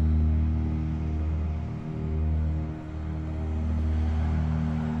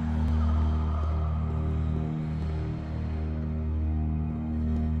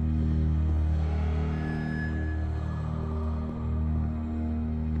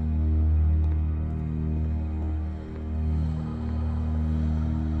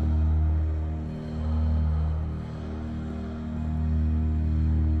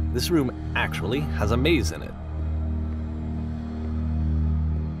 This room actually has a maze in it.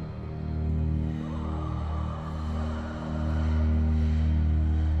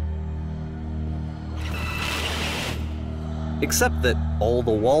 except that all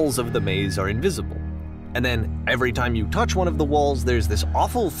the walls of the maze are invisible. And then every time you touch one of the walls, there's this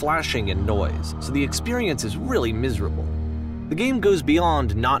awful flashing and noise, so the experience is really miserable. The game goes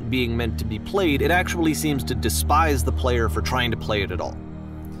beyond not being meant to be played, it actually seems to despise the player for trying to play it at all.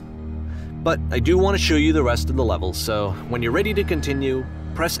 But I do want to show you the rest of the levels, so when you're ready to continue,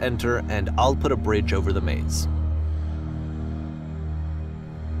 press enter and I'll put a bridge over the maze.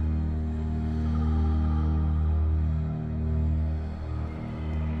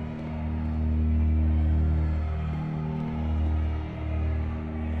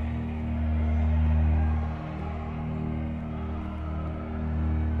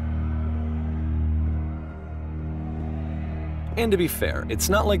 And to be fair, it's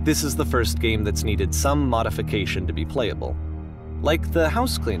not like this is the first game that's needed some modification to be playable. Like the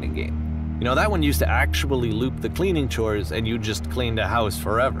house cleaning game. You know, that one used to actually loop the cleaning chores and you just cleaned a house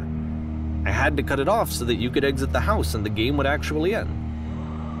forever. I had to cut it off so that you could exit the house and the game would actually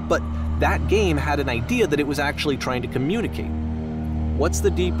end. But that game had an idea that it was actually trying to communicate. What's the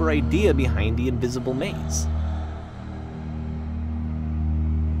deeper idea behind the invisible maze?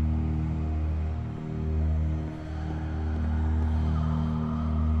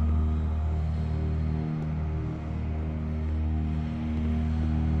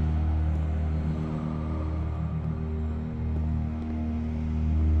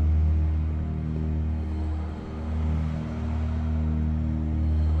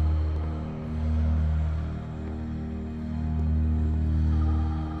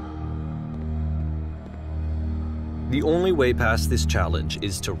 The only way past this challenge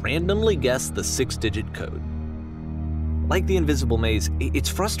is to randomly guess the 6-digit code. Like the invisible maze, it's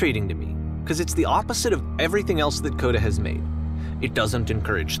frustrating to me, because it's the opposite of everything else that Coda has made. It doesn't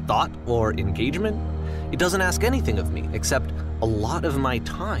encourage thought or engagement. It doesn't ask anything of me, except a lot of my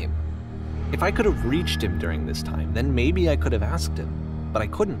time. If I could have reached him during this time, then maybe I could have asked him, but I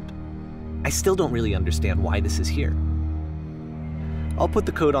couldn't. I still don't really understand why this is here. I'll put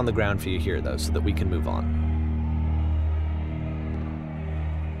the code on the ground for you here, though, so that we can move on.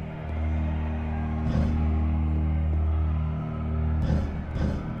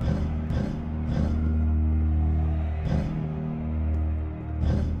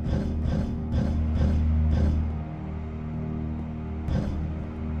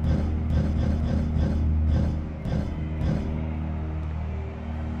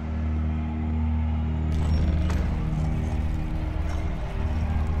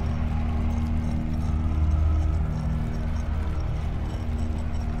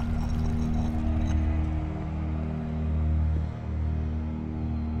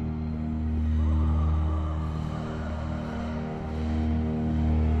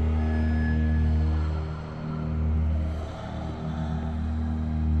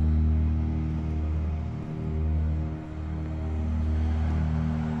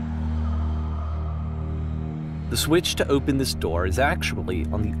 The switch to open this door is actually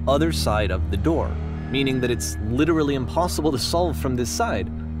on the other side of the door, meaning that it's literally impossible to solve from this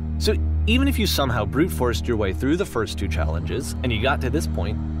side. So even if you somehow brute forced your way through the first 2 challenges, and you got to this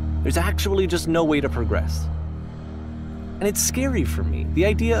point, there's actually just no way to progress. And it's scary for me, the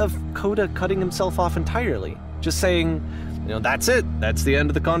idea of Coda cutting himself off entirely, just saying, you know, that's it, that's the end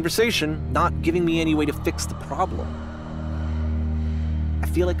of the conversation, not giving me any way to fix the problem. I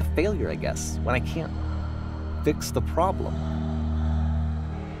feel like a failure, I guess, when I can't fix the problem.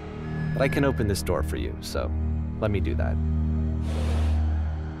 But I can open this door for you, so let me do that.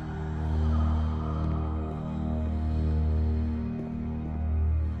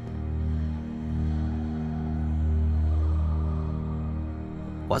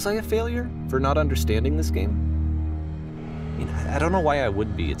 Was I a failure for not understanding this game? I mean, I don't know why I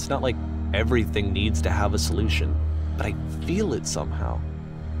would be. It's not like everything needs to have a solution, but I feel it somehow.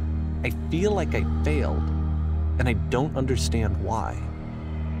 I feel like I failed. And I don't understand why.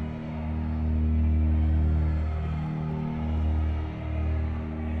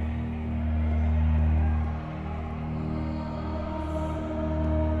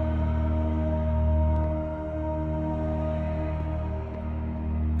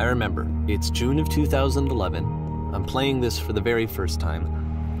 I remember, it's June of 2011. I'm playing this for the very first time.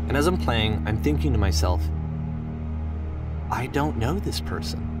 And as I'm playing, I'm thinking to myself, I don't know this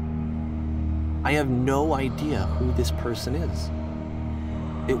person. I have no idea who this person is.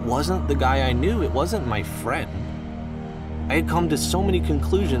 It wasn't the guy I knew, it wasn't my friend. I had come to so many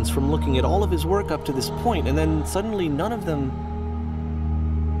conclusions from looking at all of his work up to this point, and then suddenly none of them...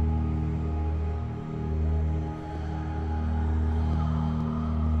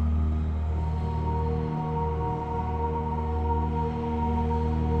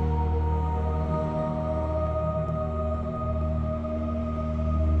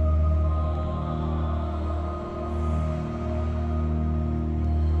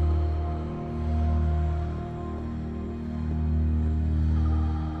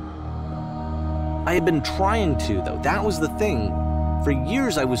 I had been trying to, though. That was the thing. For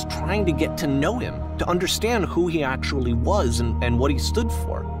years, I was trying to get to know him, to understand who he actually was and what he stood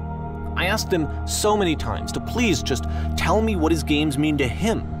for. I asked him so many times to please just tell me what his games mean to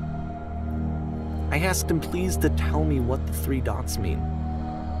him. I asked him please to tell me what the 3 dots mean.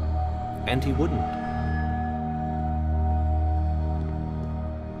 And he wouldn't.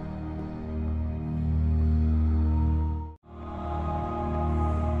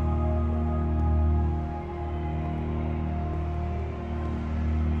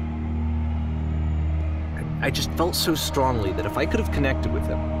 I just felt so strongly that if I could have connected with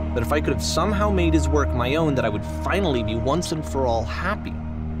him, that if I could have somehow made his work my own, that I would finally be once and for all happy.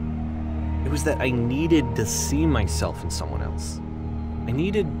 It was that I needed to see myself in someone else. I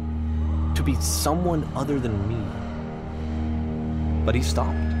needed to be someone other than me. But he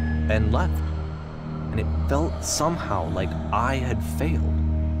stopped and left, and it felt somehow like I had failed.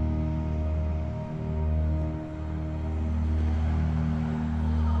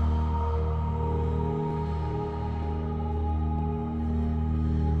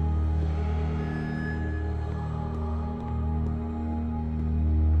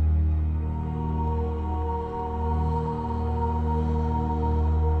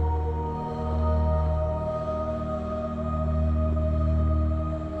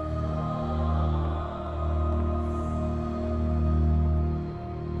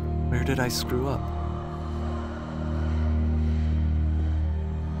 Where did I screw up?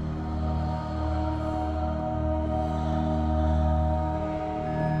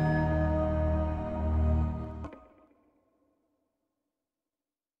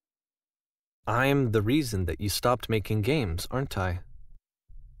 I'm the reason that you stopped making games, aren't I?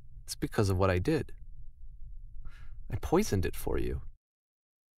 It's because of what I did. I poisoned it for you.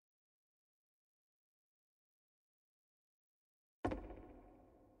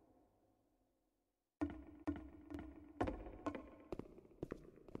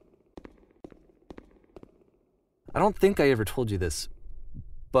 I don't think I ever told you this,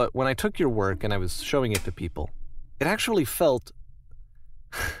 but when I took your work and I was showing it to people, it actually felt...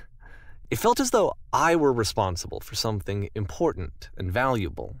 it felt as though I were responsible for something important and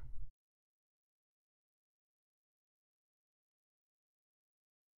valuable.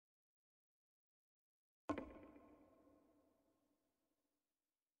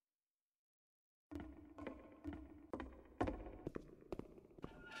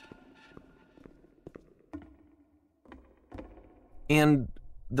 And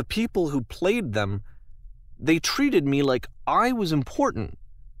the people who played them, they treated me like I was important.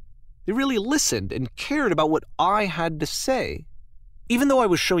 They really listened and cared about what I had to say. Even though I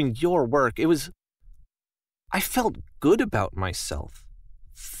was showing your work, I felt good about myself.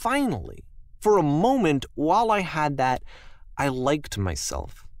 Finally. For a moment, while I had that, I liked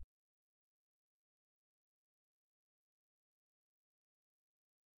myself.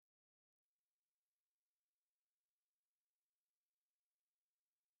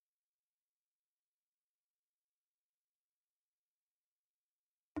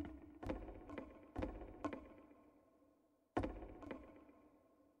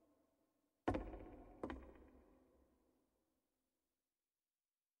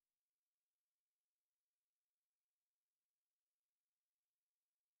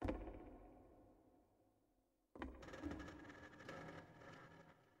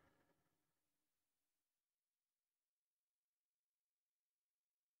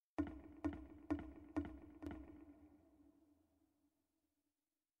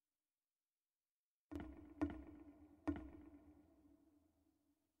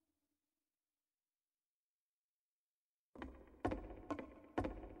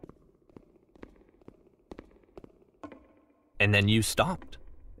 And then you stopped,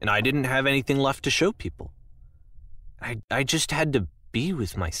 and I didn't have anything left to show people. I just had to be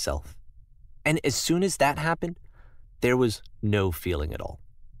with myself. And as soon as that happened, there was no feeling at all.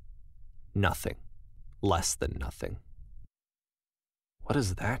 Nothing. Less than nothing. What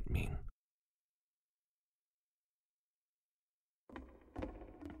does that mean?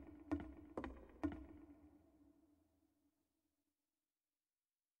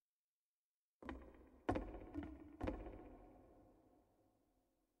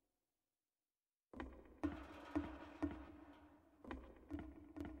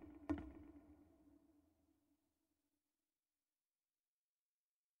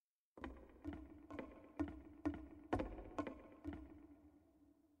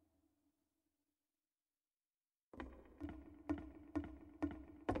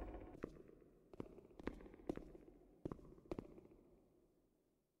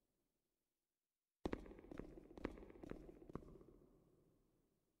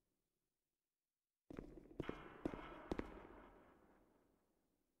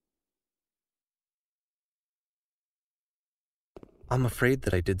 I'm afraid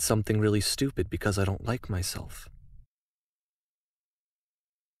that I did something really stupid because I don't like myself.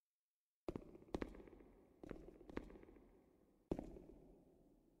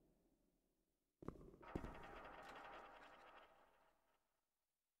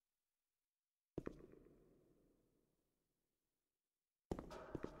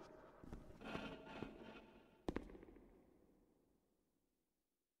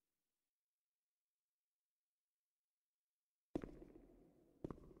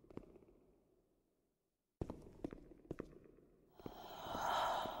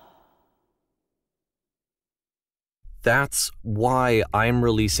 That's why I'm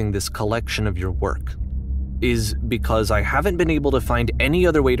releasing this collection of your work, is because I haven't been able to find any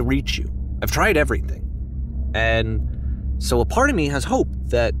other way to reach you. I've tried everything. And so a part of me has hope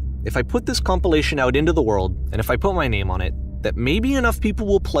that if I put this compilation out into the world, and if I put my name on it, that maybe enough people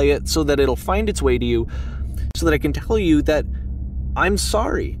will play it so that it'll find its way to you, so that I can tell you that I'm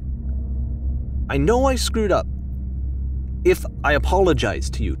sorry. I know I screwed up. If I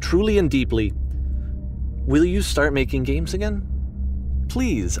apologize to you truly and deeply, will you start making games again?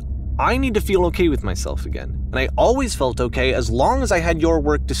 Please, I need to feel okay with myself again. And I always felt okay as long as I had your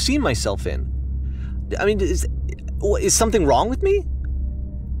work to see myself in. I mean, is something wrong with me?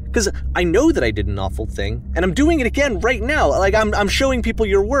 Because I know that I did an awful thing, and I'm doing it again right now. Like, I'm showing people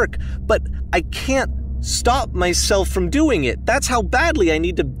your work, but I can't stop myself from doing it. That's how badly I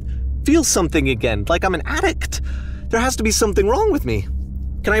need to feel something again, like I'm an addict. There has to be something wrong with me.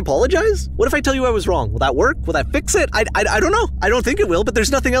 Can I apologize? What if I tell you I was wrong? Will that work? Will that fix it? I don't know. I don't think it will, but there's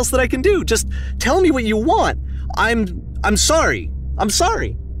nothing else that I can do. Just tell me what you want. I'm sorry. I'm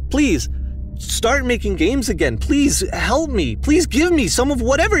sorry. Please, start making games again. Please help me. Please give me some of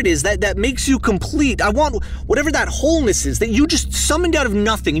whatever it is that makes you complete. I want whatever that wholeness is that you just summoned out of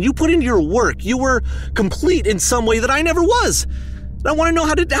nothing and you put into your work. You were complete in some way that I never was. And I want to know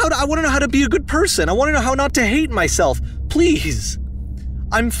how to be a good person. I want to know how not to hate myself. Please.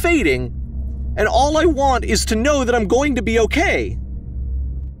 I'm fading, and all I want is to know that I'm going to be okay.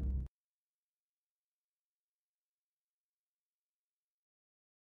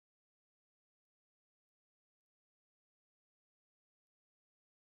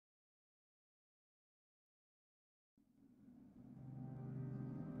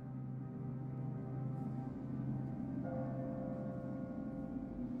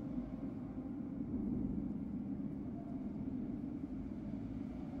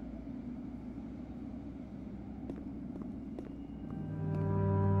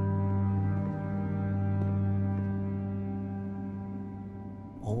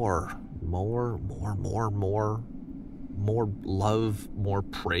 More love, more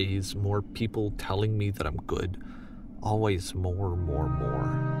praise, more people telling me that I'm good. Always more.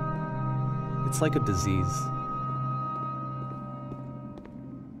 It's like a disease.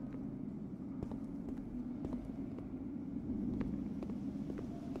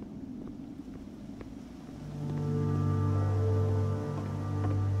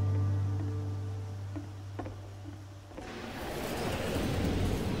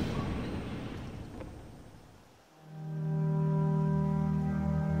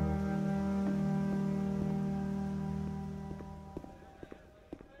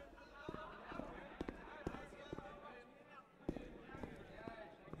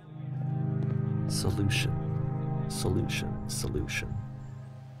 Solution.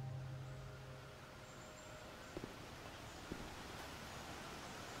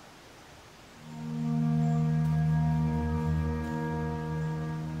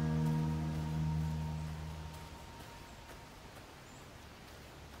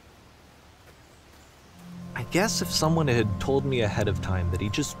 I guess if someone had told me ahead of time that he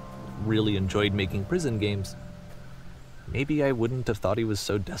just really enjoyed making prison games, maybe I wouldn't have thought he was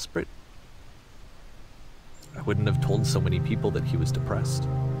so desperate. I wouldn't have told so many people that he was depressed.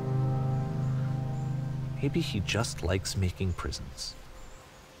 Maybe he just likes making prisons.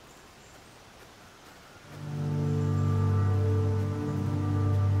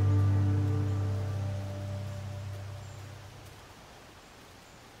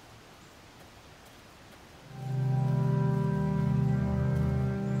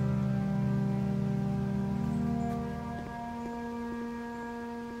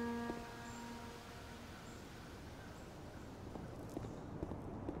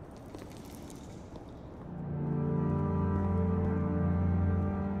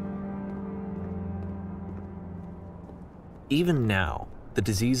 Even now, the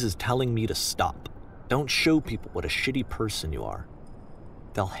disease is telling me to stop. Don't show people what a shitty person you are.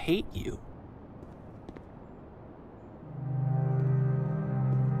 They'll hate you.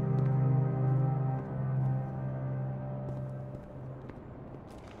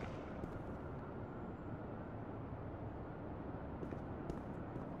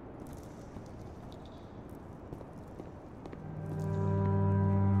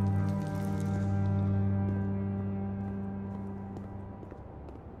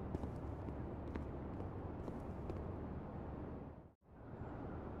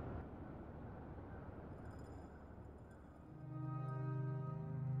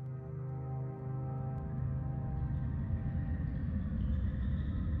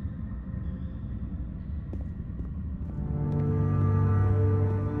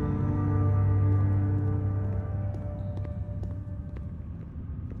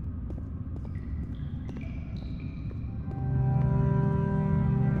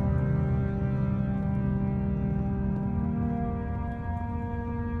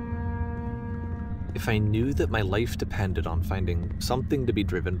 if I knew that my life depended on finding something to be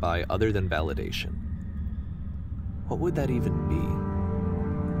driven by other than validation, what would that even be?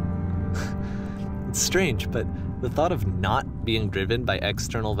 It's strange, but the thought of not being driven by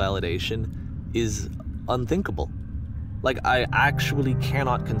external validation is unthinkable. Like, I actually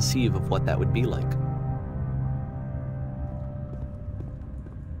cannot conceive of what that would be like.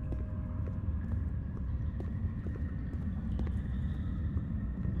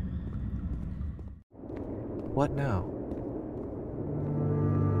 What now?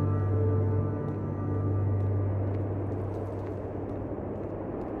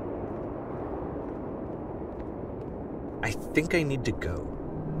 I think I need to go.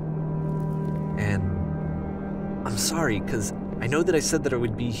 And I'm sorry, because I know that I said that I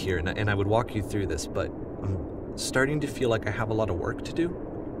would be here and I would walk you through this, but I'm starting to feel like I have a lot of work to do.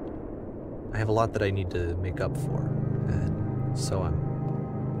 I have a lot that I need to make up for, and so I'm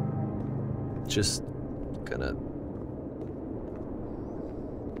just gonna...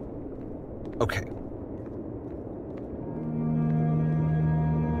 Okay.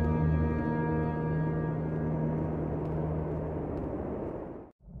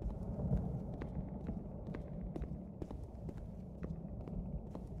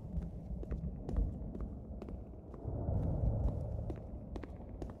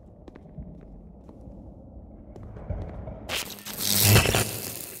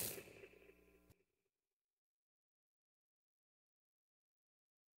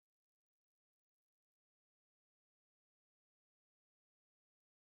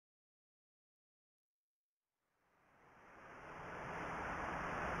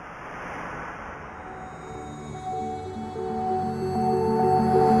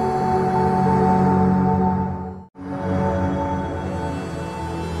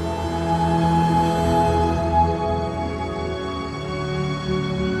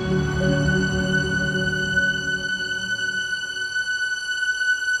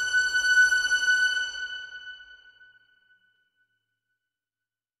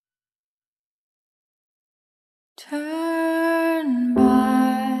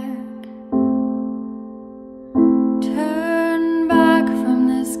 Turn back from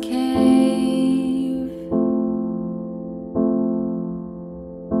this cave.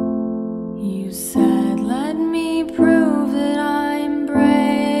 You said